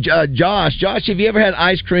 Well, maybe Josh, have you ever had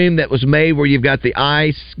ice cream that was made where you've got the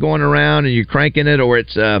ice going around and you're cranking it, or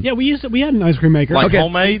it's yeah, we had an ice cream maker, like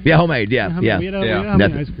homemade. Yeah, homemade. Yeah.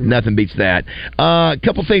 Nothing beats that. A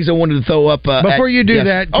couple things I wanted to throw up before you do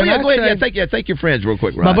that. Oh yeah, go ahead. Thank your friends real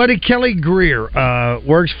quick. My buddy Kelly Greer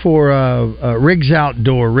works for Riggs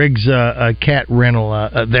Outdoor, Riggs cat rental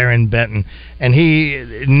there in Benton, and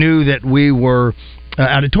he knew that we were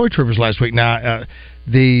out at Toy Troopers last week. Now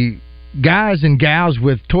the guys and gals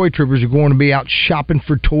with Toy Troopers are going to be out shopping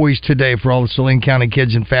for toys today for all the Saline County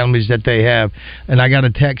kids and families that they have. And I got a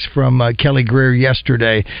text from Kelly Greer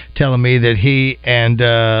yesterday telling me that he and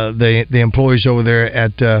the employees over there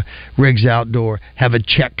at Riggs Outdoor have a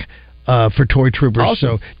check for Toy Troopers.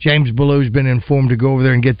 Awesome. So James Ballou's been informed to go over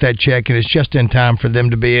there and get that check, and it's just in time for them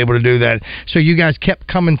to be able to do that. So you guys kept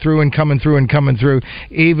coming through,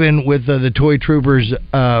 even with the Toy Troopers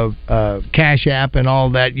Cash App and all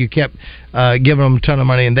that. You kept giving them a ton of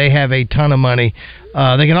money, and they have a ton of money.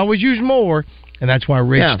 They can always use more. And that's why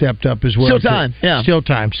Rick stepped up as well. Still time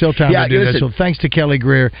to do that. So thanks to Kelly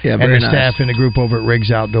Greer and the staff and the group over at Riggs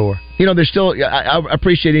Outdoor. You know, there's still, I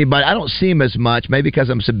appreciate anybody. I don't see them as much, maybe because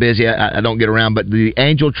I'm so busy, I don't get around, but the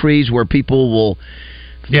angel trees where people will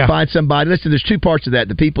find somebody. Listen, there's two parts of that.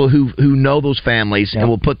 The people who know those families and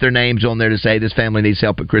will put their names on there to say this family needs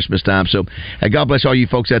help at Christmas time. So God bless all you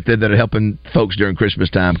folks out there that are helping folks during Christmas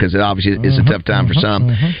time, because it obviously is a tough time for some.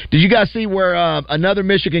 Did you guys see where another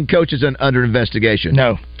Michigan coach is under investigation?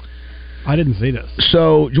 No. I didn't see this.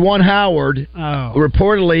 So Juwan Howard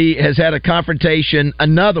reportedly has had a confrontation,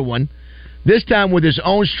 another one, this time with his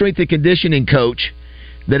own strength and conditioning coach,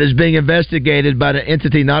 that is being investigated by the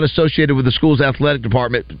entity not associated with the school's athletic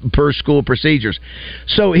department per school procedures.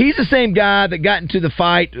 So he's the same guy that got into the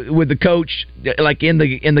fight with the coach, like in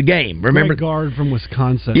the game. Remember, guard from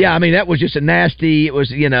Wisconsin. Yeah, I mean that was just a nasty. It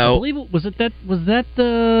was, I believe was that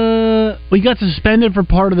the he got suspended for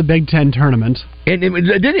part of the Big Ten tournament. And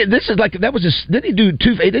this is like that was didn't he do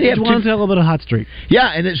two? Did he have a little bit of hot streak?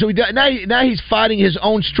 Yeah, and so now he's fighting his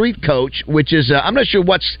own street coach, which is I'm not sure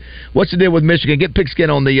what's the deal with Michigan. Get Pigskin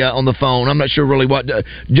on the phone. I'm not sure really what.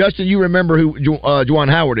 Justin, you remember who Juwan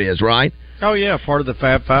Howard is, right? Oh yeah, part of the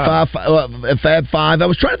Fab Five. Fab Five. I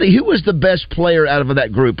was trying to think who was the best player out of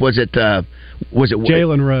that group. Was it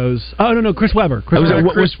Jalen Rose? Oh no, Chris Webber.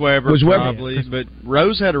 Chris Webber probably, but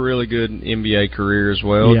Rose had a really good NBA career as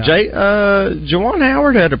well. Yeah. Juwan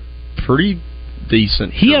Howard had a pretty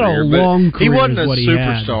decent. He career, had a long career. He wasn't a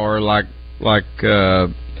superstar like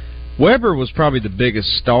Webber was probably the biggest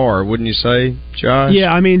star, wouldn't you say, Josh?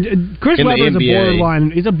 Yeah, I mean, Chris Webber is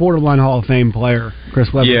he's a borderline Hall of Fame player. Chris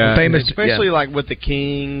Webber, yeah, famous, especially like with the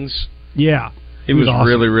Kings. Yeah. He was awesome.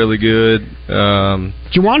 really, really good.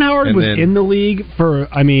 Juwan Howard was in the league for,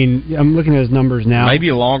 I'm looking at his numbers now.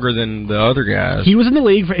 Maybe longer than the other guys. He was in the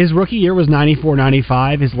league for his rookie year was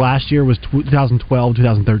 94-95. His last year was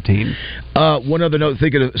 2012-2013. One other note,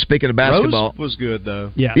 speaking of basketball. Rose was good,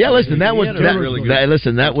 though. Yeah. Yeah, listen, that was really good. That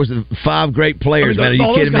was the 5 great players, man. Are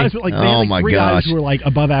you kidding me? Oh, my gosh. Guys who were like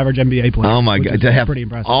above average NBA players. Oh, my God. To have pretty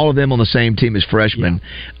impressive. all of them on the same team as freshmen.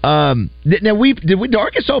 Yeah. Did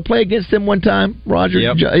Arkansas play against them one time, Roger?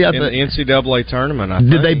 Yep. Yeah, in the NCAA tournament, I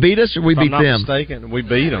think. Did they beat us or we beat them? If I'm not mistaken, we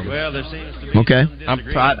beat them. Well, there seems to be okay.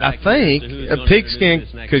 I think Pigskin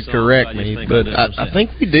could correct me, but I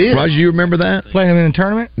think we did. Roger, you remember that? Playing them in the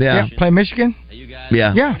tournament? Yeah. Play Michigan?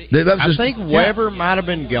 Yeah. I think Weber might have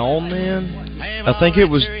been gone then. I think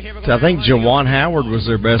Juwan Howard was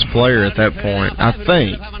their best player at that point. I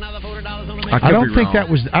think. I don't think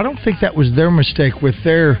that was their mistake with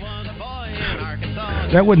their.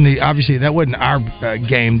 That wasn't our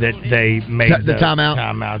game that they made the timeout.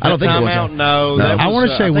 I don't think timeout. it was. No, I want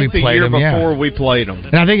to say we played them. Before we played them,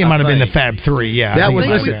 and I think it might have been the Fab 3. Yeah, that was.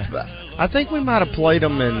 I think we might have played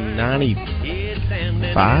them in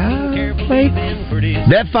 '95. Maybe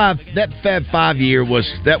that Fab 5 year was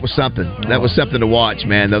something. That was something to watch,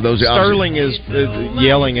 man. Those Sterling is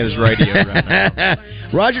yelling at his radio right now.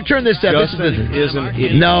 Roger, turn this up. Justin is an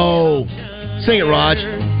idiot. No. Sing it, Raj.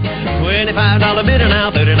 $25 bidder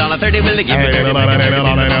now, $30, 30 will give you $30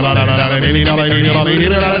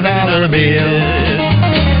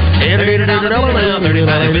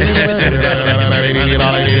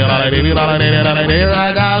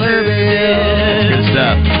 Good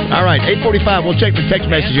stuff. All right, 8:45. We'll check the text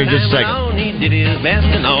message in just a second. He did his best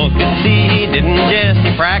and all could see he didn't jest.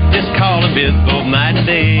 He practiced calling bids both night and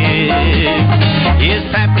day. His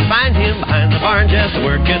pap would find him behind the barn just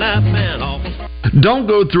working up an awful. Don't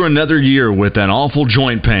go through another year with that awful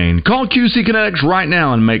joint pain. Call QC Kinetics right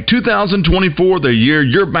now and make 2024 the year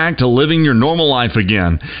you're back to living your normal life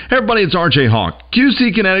again. Hey everybody, it's RJ Hawk.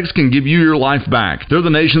 QC Kinetics can give you your life back. They're the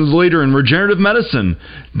nation's leader in regenerative medicine.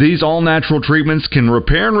 These all-natural treatments can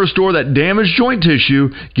repair and restore that damaged joint tissue,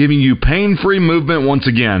 giving you pain-free movement once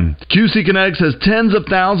again. QC Kinetics has tens of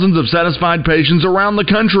thousands of satisfied patients around the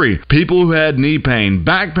country. People who had knee pain,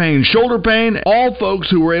 back pain, shoulder pain, all folks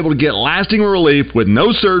who were able to get lasting relief with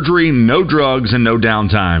no surgery, no drugs, and no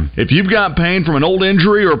downtime. If you've got pain from an old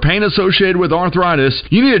injury or pain associated with arthritis,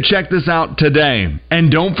 you need to check this out today. And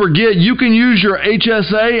don't forget, you can use your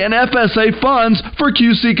HSA and FSA funds for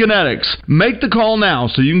QC Kinetics. Make the call now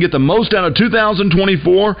so you can get the most out of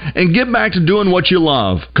 2024 and get back to doing what you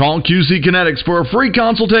love. Call QC Kinetics for a free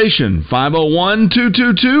consultation.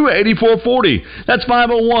 501-222-8440. That's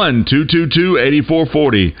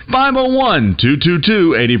 501-222-8440.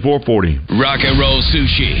 501-222-8440. Rock and roll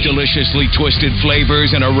sushi. Deliciously twisted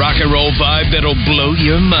flavors and a rock and roll vibe that'll blow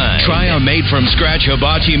your mind. Try our made-from-scratch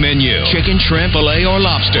hibachi menu. Chicken, shrimp, filet, or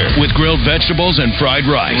lobster with grilled vegetables and fried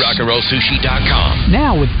rice. RockandRollSushi.com.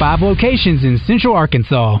 Now with 5 locations in Central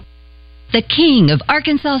Arkansas. The king of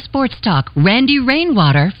Arkansas sports talk, Randy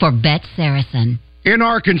Rainwater for Bet Saracen. In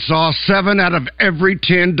Arkansas, 7 out of every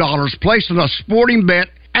 $10 placed on a sporting bet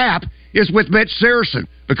app is with Bet Saracen,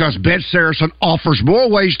 because Bet Saracen offers more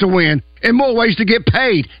ways to win and more ways to get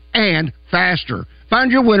paid, and faster.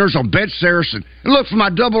 Find your winners on Bet Saracen and look for my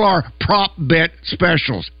Double R prop bet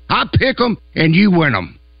specials. I pick them and you win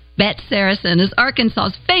them. Bet Saracen is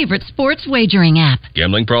Arkansas's favorite sports wagering app.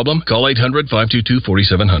 Gambling problem? Call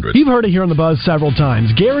 800-522-4700. You've heard it here on The Buzz several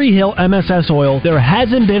times. Gary Hill, MSS Oil. There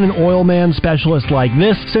hasn't been an oil man specialist like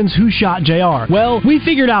this since Who Shot JR. Well, we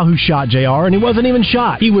figured out who shot JR, and he wasn't even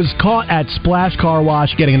shot. He was caught at Splash Car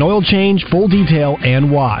Wash getting an oil change, full detail,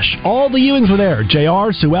 and wash. All the Ewings were there.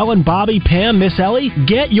 JR, Sue Ellen, Bobby, Pam, Miss Ellie.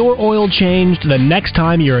 Get your oil changed the next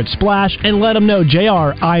time you're at Splash and let them know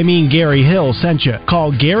JR, I mean Gary Hill, sent you.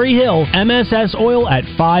 Call Gary Hill, MSS Oil at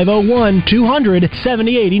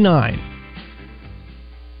 501-200-7089.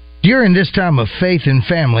 During this time of faith and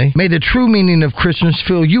family, may the true meaning of Christmas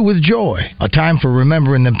fill you with joy. A time for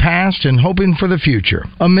remembering the past and hoping for the future.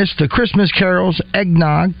 Amidst the Christmas carols,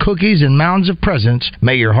 eggnog, cookies, and mounds of presents,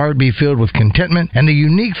 may your heart be filled with contentment and the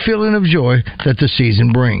unique feeling of joy that the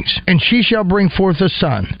season brings. And she shall bring forth a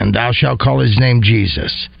son, and thou shalt call his name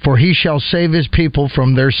Jesus. For he shall save his people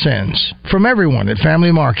from their sins. From everyone at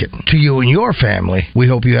Family Market, to you and your family, we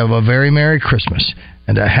hope you have a very Merry Christmas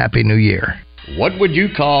and a Happy New Year. What would you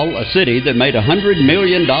call a city that made $100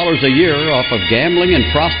 million a year off of gambling and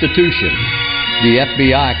prostitution? The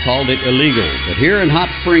FBI called it illegal, but here in Hot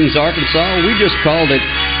Springs, Arkansas, we just called it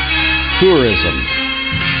tourism.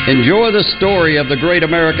 Enjoy the story of the great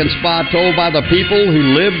American spa told by the people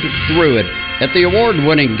who lived through it. at the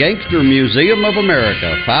award-winning Gangster Museum of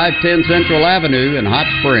America, 510 Central Avenue in Hot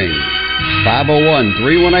Springs.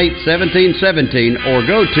 501-318-1717 or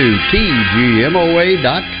go to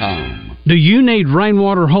tgmoa.com. Do you need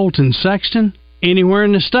Rainwater, Holt, and Sexton? Anywhere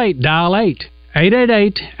in the state, dial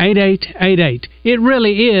 888-8888. It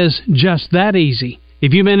really is just that easy.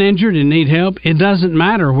 If you've been injured and need help, it doesn't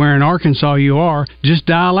matter where in Arkansas you are. Just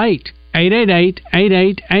dial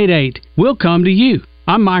 888-8888. We'll come to you.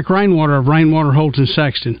 I'm Mike Rainwater of Rainwater, Holt, and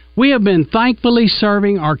Sexton. We have been thankfully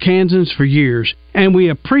serving Arkansans for years, and we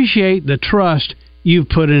appreciate the trust you've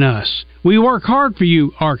put in us. We work hard for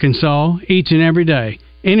you, Arkansas, each and every day.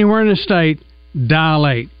 Anywhere in the state, dial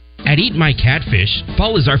 8. At Eat My Catfish,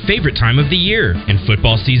 fall is our favorite time of the year, and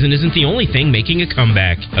football season isn't the only thing making a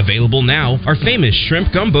comeback. Available now, our famous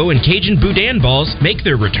shrimp gumbo and Cajun boudin balls make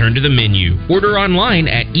their return to the menu. Order online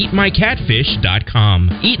at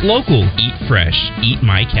eatmycatfish.com. Eat local, eat fresh, Eat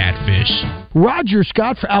My Catfish. Roger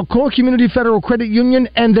Scott for Alcoa Community Federal Credit Union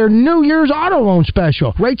and their New Year's auto loan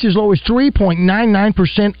special. Rates as low as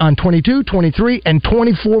 3.99% on 22, 23, and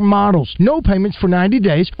 24 models. No payments for 90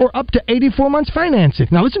 days or up to 84 months financing.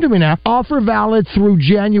 Now listen to me now. Offer valid through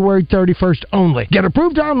January 31st only. Get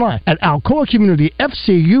approved online at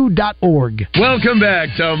alcoacommunityfcu.org. Welcome back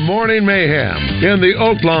to Morning Mayhem in the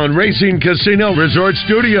Oaklawn Racing Casino Resort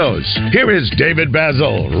Studios. Here is David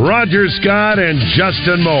Basil, Roger Scott, and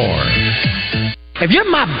Justin Moore. If you're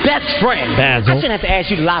my best friend, Basil. I shouldn't have to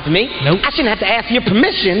ask you to lie for me. Nope. I shouldn't have to ask your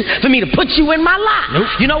permission for me to put you in my life. Nope.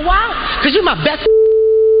 You know why? Because you're my best.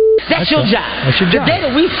 That's your job. That's your job. The day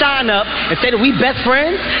that we sign up and say that we best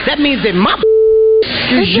friends, that means that my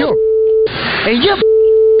is your and your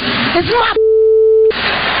is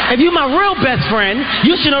my. If you're my real best friend,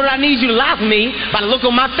 you should know that I need you to lie for me by the look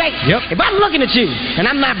on my face. Yep. If I'm looking at you and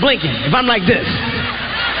I'm not blinking, if I'm like this.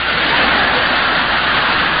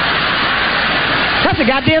 That's a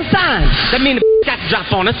goddamn sign. That means the got to drop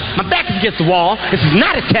on us. My back is against the wall. This is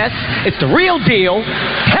not a test. It's the real deal.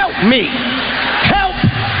 Help me. Help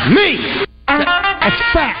me. That's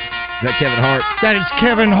fact. Is that Kevin Hart? That is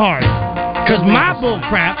Kevin Hart. Because my bull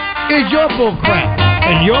crap is your bull crap.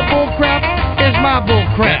 And your bull crap is my bull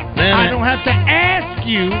crap. I don't have to ask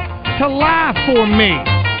you to lie for me.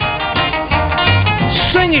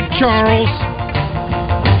 Sing it, Charles.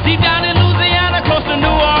 Deep down in Louisiana, close to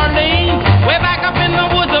New Orleans, way back up in the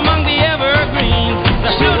woods among the evergreens, the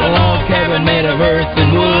should have known Kevin made of earth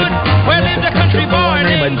and wood, where lived a country boy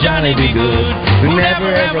named Johnny B. Good, who never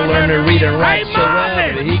ever learned to read and write so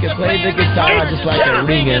well, but he could play the guitar just like a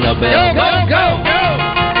ringing a bell. Go, go, go,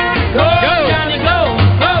 go, go, Johnny, go,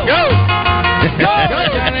 go, go, go,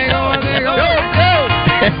 Johnny, go, go, go, go.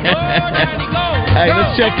 Hey,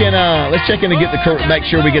 let's check in to get make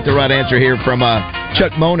sure we get the right answer here from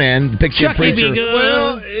Chuck Monan, the Pixie Preacher.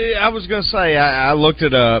 Well, I was going to say, I looked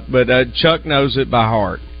it up, but Chuck knows it by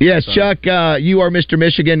heart. Yes, so. Chuck, you are Mr.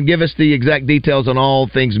 Michigan. Give us the exact details on all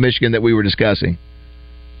things Michigan that we were discussing.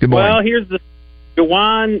 Good morning. Well, here's the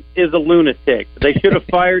Juwan is a lunatic. They should have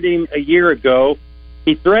fired him a year ago.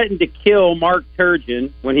 He threatened to kill Mark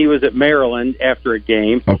Turgeon when he was at Maryland after a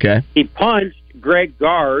game. Okay. He punched Greg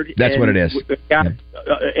Gard. That's what it is.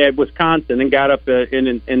 At Wisconsin and got up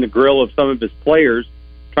in the grill of some of his players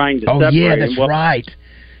trying to separate him. Yeah, that's right.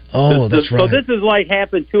 Oh, that's right. So this has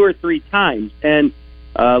happened 2 or 3 times. And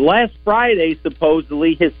last Friday,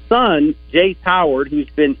 supposedly, his son, Jace Howard, who's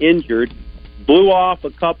been injured, blew off a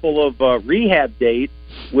couple of rehab dates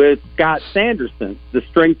with Scott Sanderson, the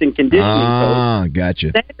strength and conditioning coach.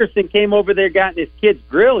 Gotcha. Sanderson came over there, got in his kid's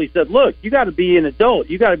grill. He said, look, you got to be an adult.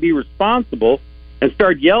 You got to be responsible, and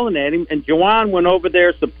started yelling at him. And Juwan went over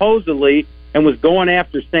there supposedly and was going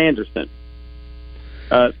after Sanderson.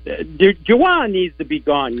 Juwan needs to be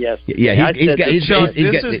gone yesterday. Yeah, this is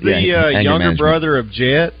the younger brother of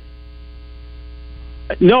Jet?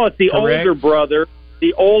 No, it's the Correct. older brother.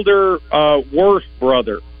 The older, worse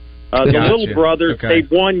brother. The little brother stayed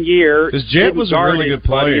 1 year. Because Jet was a really good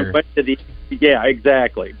player. Yeah,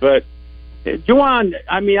 exactly. But Juwan,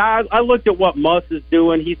 I looked at what Muss is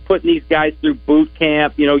doing. He's putting these guys through boot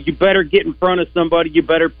camp. You better get in front of somebody. You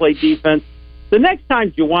better play defense. The next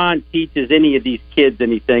time Juwan teaches any of these kids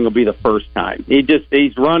anything will be the first time.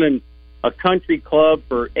 He's running a country club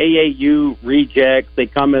for AAU rejects. They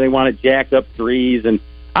come and they want to jack up threes, and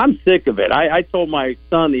I'm sick of it. I told my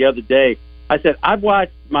son the other day, I said, I've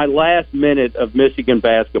watched my last minute of Michigan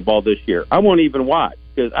basketball this year. I won't even watch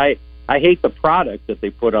because I hate the product that they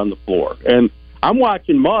put on the floor. And I'm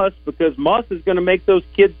watching Muss because Muss is going to make those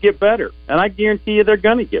kids get better. And I guarantee you they're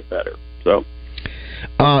going to get better. So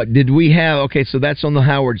Did we have... Okay, so that's on the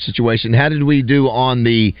Howard situation. How did we do on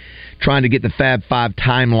the trying to get the Fab Five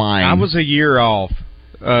timeline? I was a year off.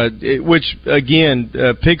 Which, again,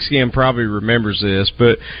 Pigskin probably remembers this,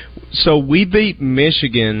 but so we beat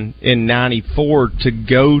Michigan in '94 to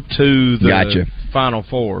go to the Final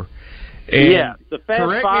Four. And the Fab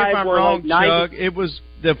correct Five me if I'm were wrong, like Chuck. It was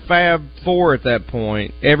the Fab Four at that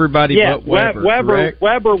point. Everybody but Weber.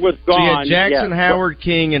 Weber was gone. So you had Jackson, Howard,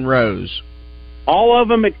 King, and Rose. All of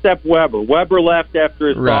them except Weber. Weber left after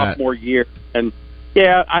his sophomore year, and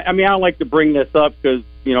I mean, I don't like to bring this up because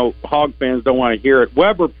Hog fans don't want to hear it.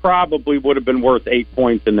 Weber probably would have been worth 8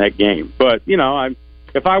 points in that game, but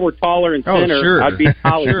if I were taller and thinner, I'd be in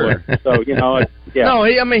Hollywood. So No,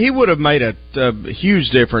 he would have made a huge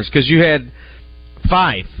difference because you had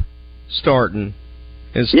Fife starting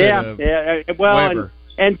instead of Weber.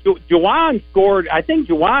 And Juwan scored. I think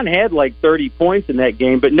Juwan had like 30 points in that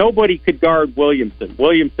game, but nobody could guard Williamson.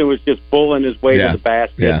 Williamson was just pulling his way to the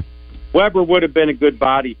basket. Yeah. Weber would have been a good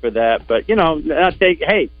body for that, but you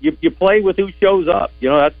play with who shows up.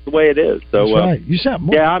 That's the way it is. So that's right. You sound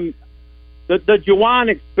more. The Juwan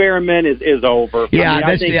experiment is over. Yeah,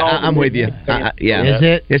 I'm with you. Is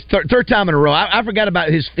it? It's third time in a row. I forgot about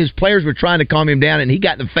his players were trying to calm him down, and he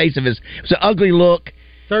got in the face of his. It was an ugly look.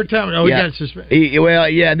 Third time. Oh, he got suspended.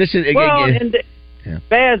 This is.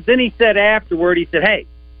 Baz. Then he said afterward. He said, "Hey,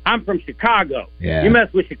 I'm from Chicago. Yeah. You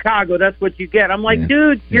mess with Chicago, that's what you get." I'm like,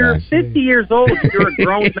 dude, you're 50 years old. You're a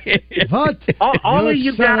grown man. What? All of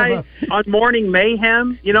you guys on Morning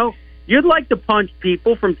Mayhem, you'd like to punch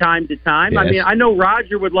people from time to time. Yes. I mean, I know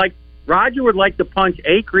Roger would like to punch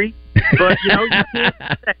Acree, but you can't.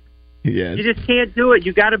 Yes. You just can't do it.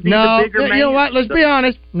 You got to be the bigger man. You know what? Let's be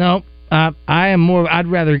honest. No. I am more. I'd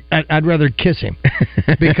rather kiss him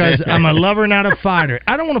because I'm a lover, not a fighter.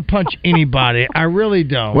 I don't want to punch anybody. I really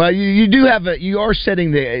don't. Well, you do have you are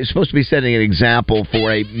supposed to be setting an example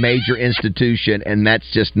for a major institution, and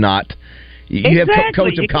that's just not. You have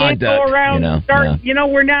codes of conduct. You can't go around and start.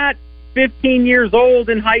 We're not 15 years old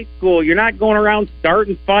in high school. You're not going around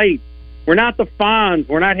starting fights. We're not the Fonz.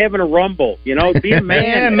 We're not having a rumble. Be a man.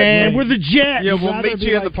 Yeah, man. We're the Jets. Yeah, we'll meet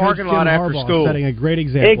you in the parking lot after school. Setting a great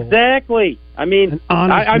example. Exactly. I mean,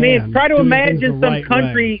 try to imagine some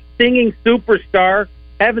country singing superstar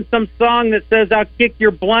having some song that says "I'll kick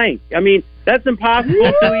your blank." I mean, that's impossible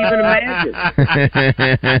to even imagine.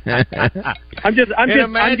 I'm just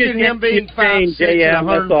imagine him being 5'6" and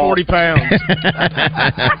 140 pounds.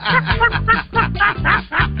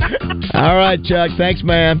 All right, Chuck. Thanks,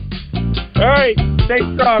 man. All right. Stay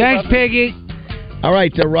strong. Thanks, Piggy. All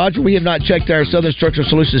right, Roger, we have not checked our Southern Structural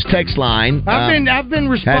Solutions text line. I've been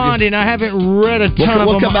responding. I haven't read a ton of them.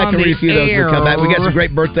 We'll come back on and read a few of those when we come back. We got some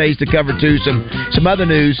great birthdays to cover, too, some other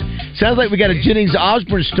news. Sounds like we got a Jennings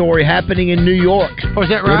Osborne story happening in New York. Oh, is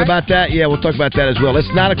that right? What about that? Yeah, we'll talk about that as well. It's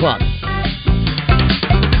 9 o'clock.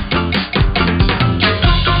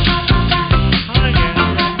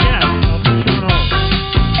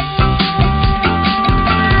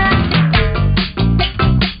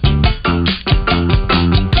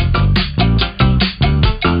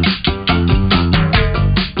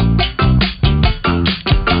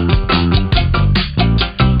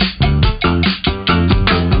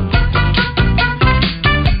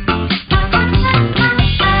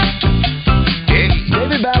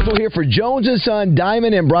 For Jones & Son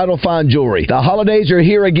Diamond and Bridal Fine Jewelry. The holidays are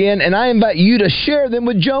here again, and I invite you to share them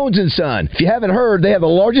with Jones & Son. If you haven't heard, they have the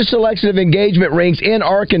largest selection of engagement rings in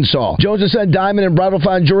Arkansas. Jones & Son Diamond and Bridal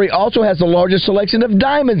Fine Jewelry also has the largest selection of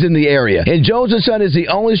diamonds in the area. And Jones & Son is the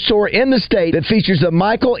only store in the state that features the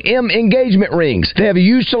Michael M engagement rings. They have a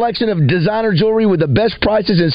huge selection of designer jewelry with the best prices and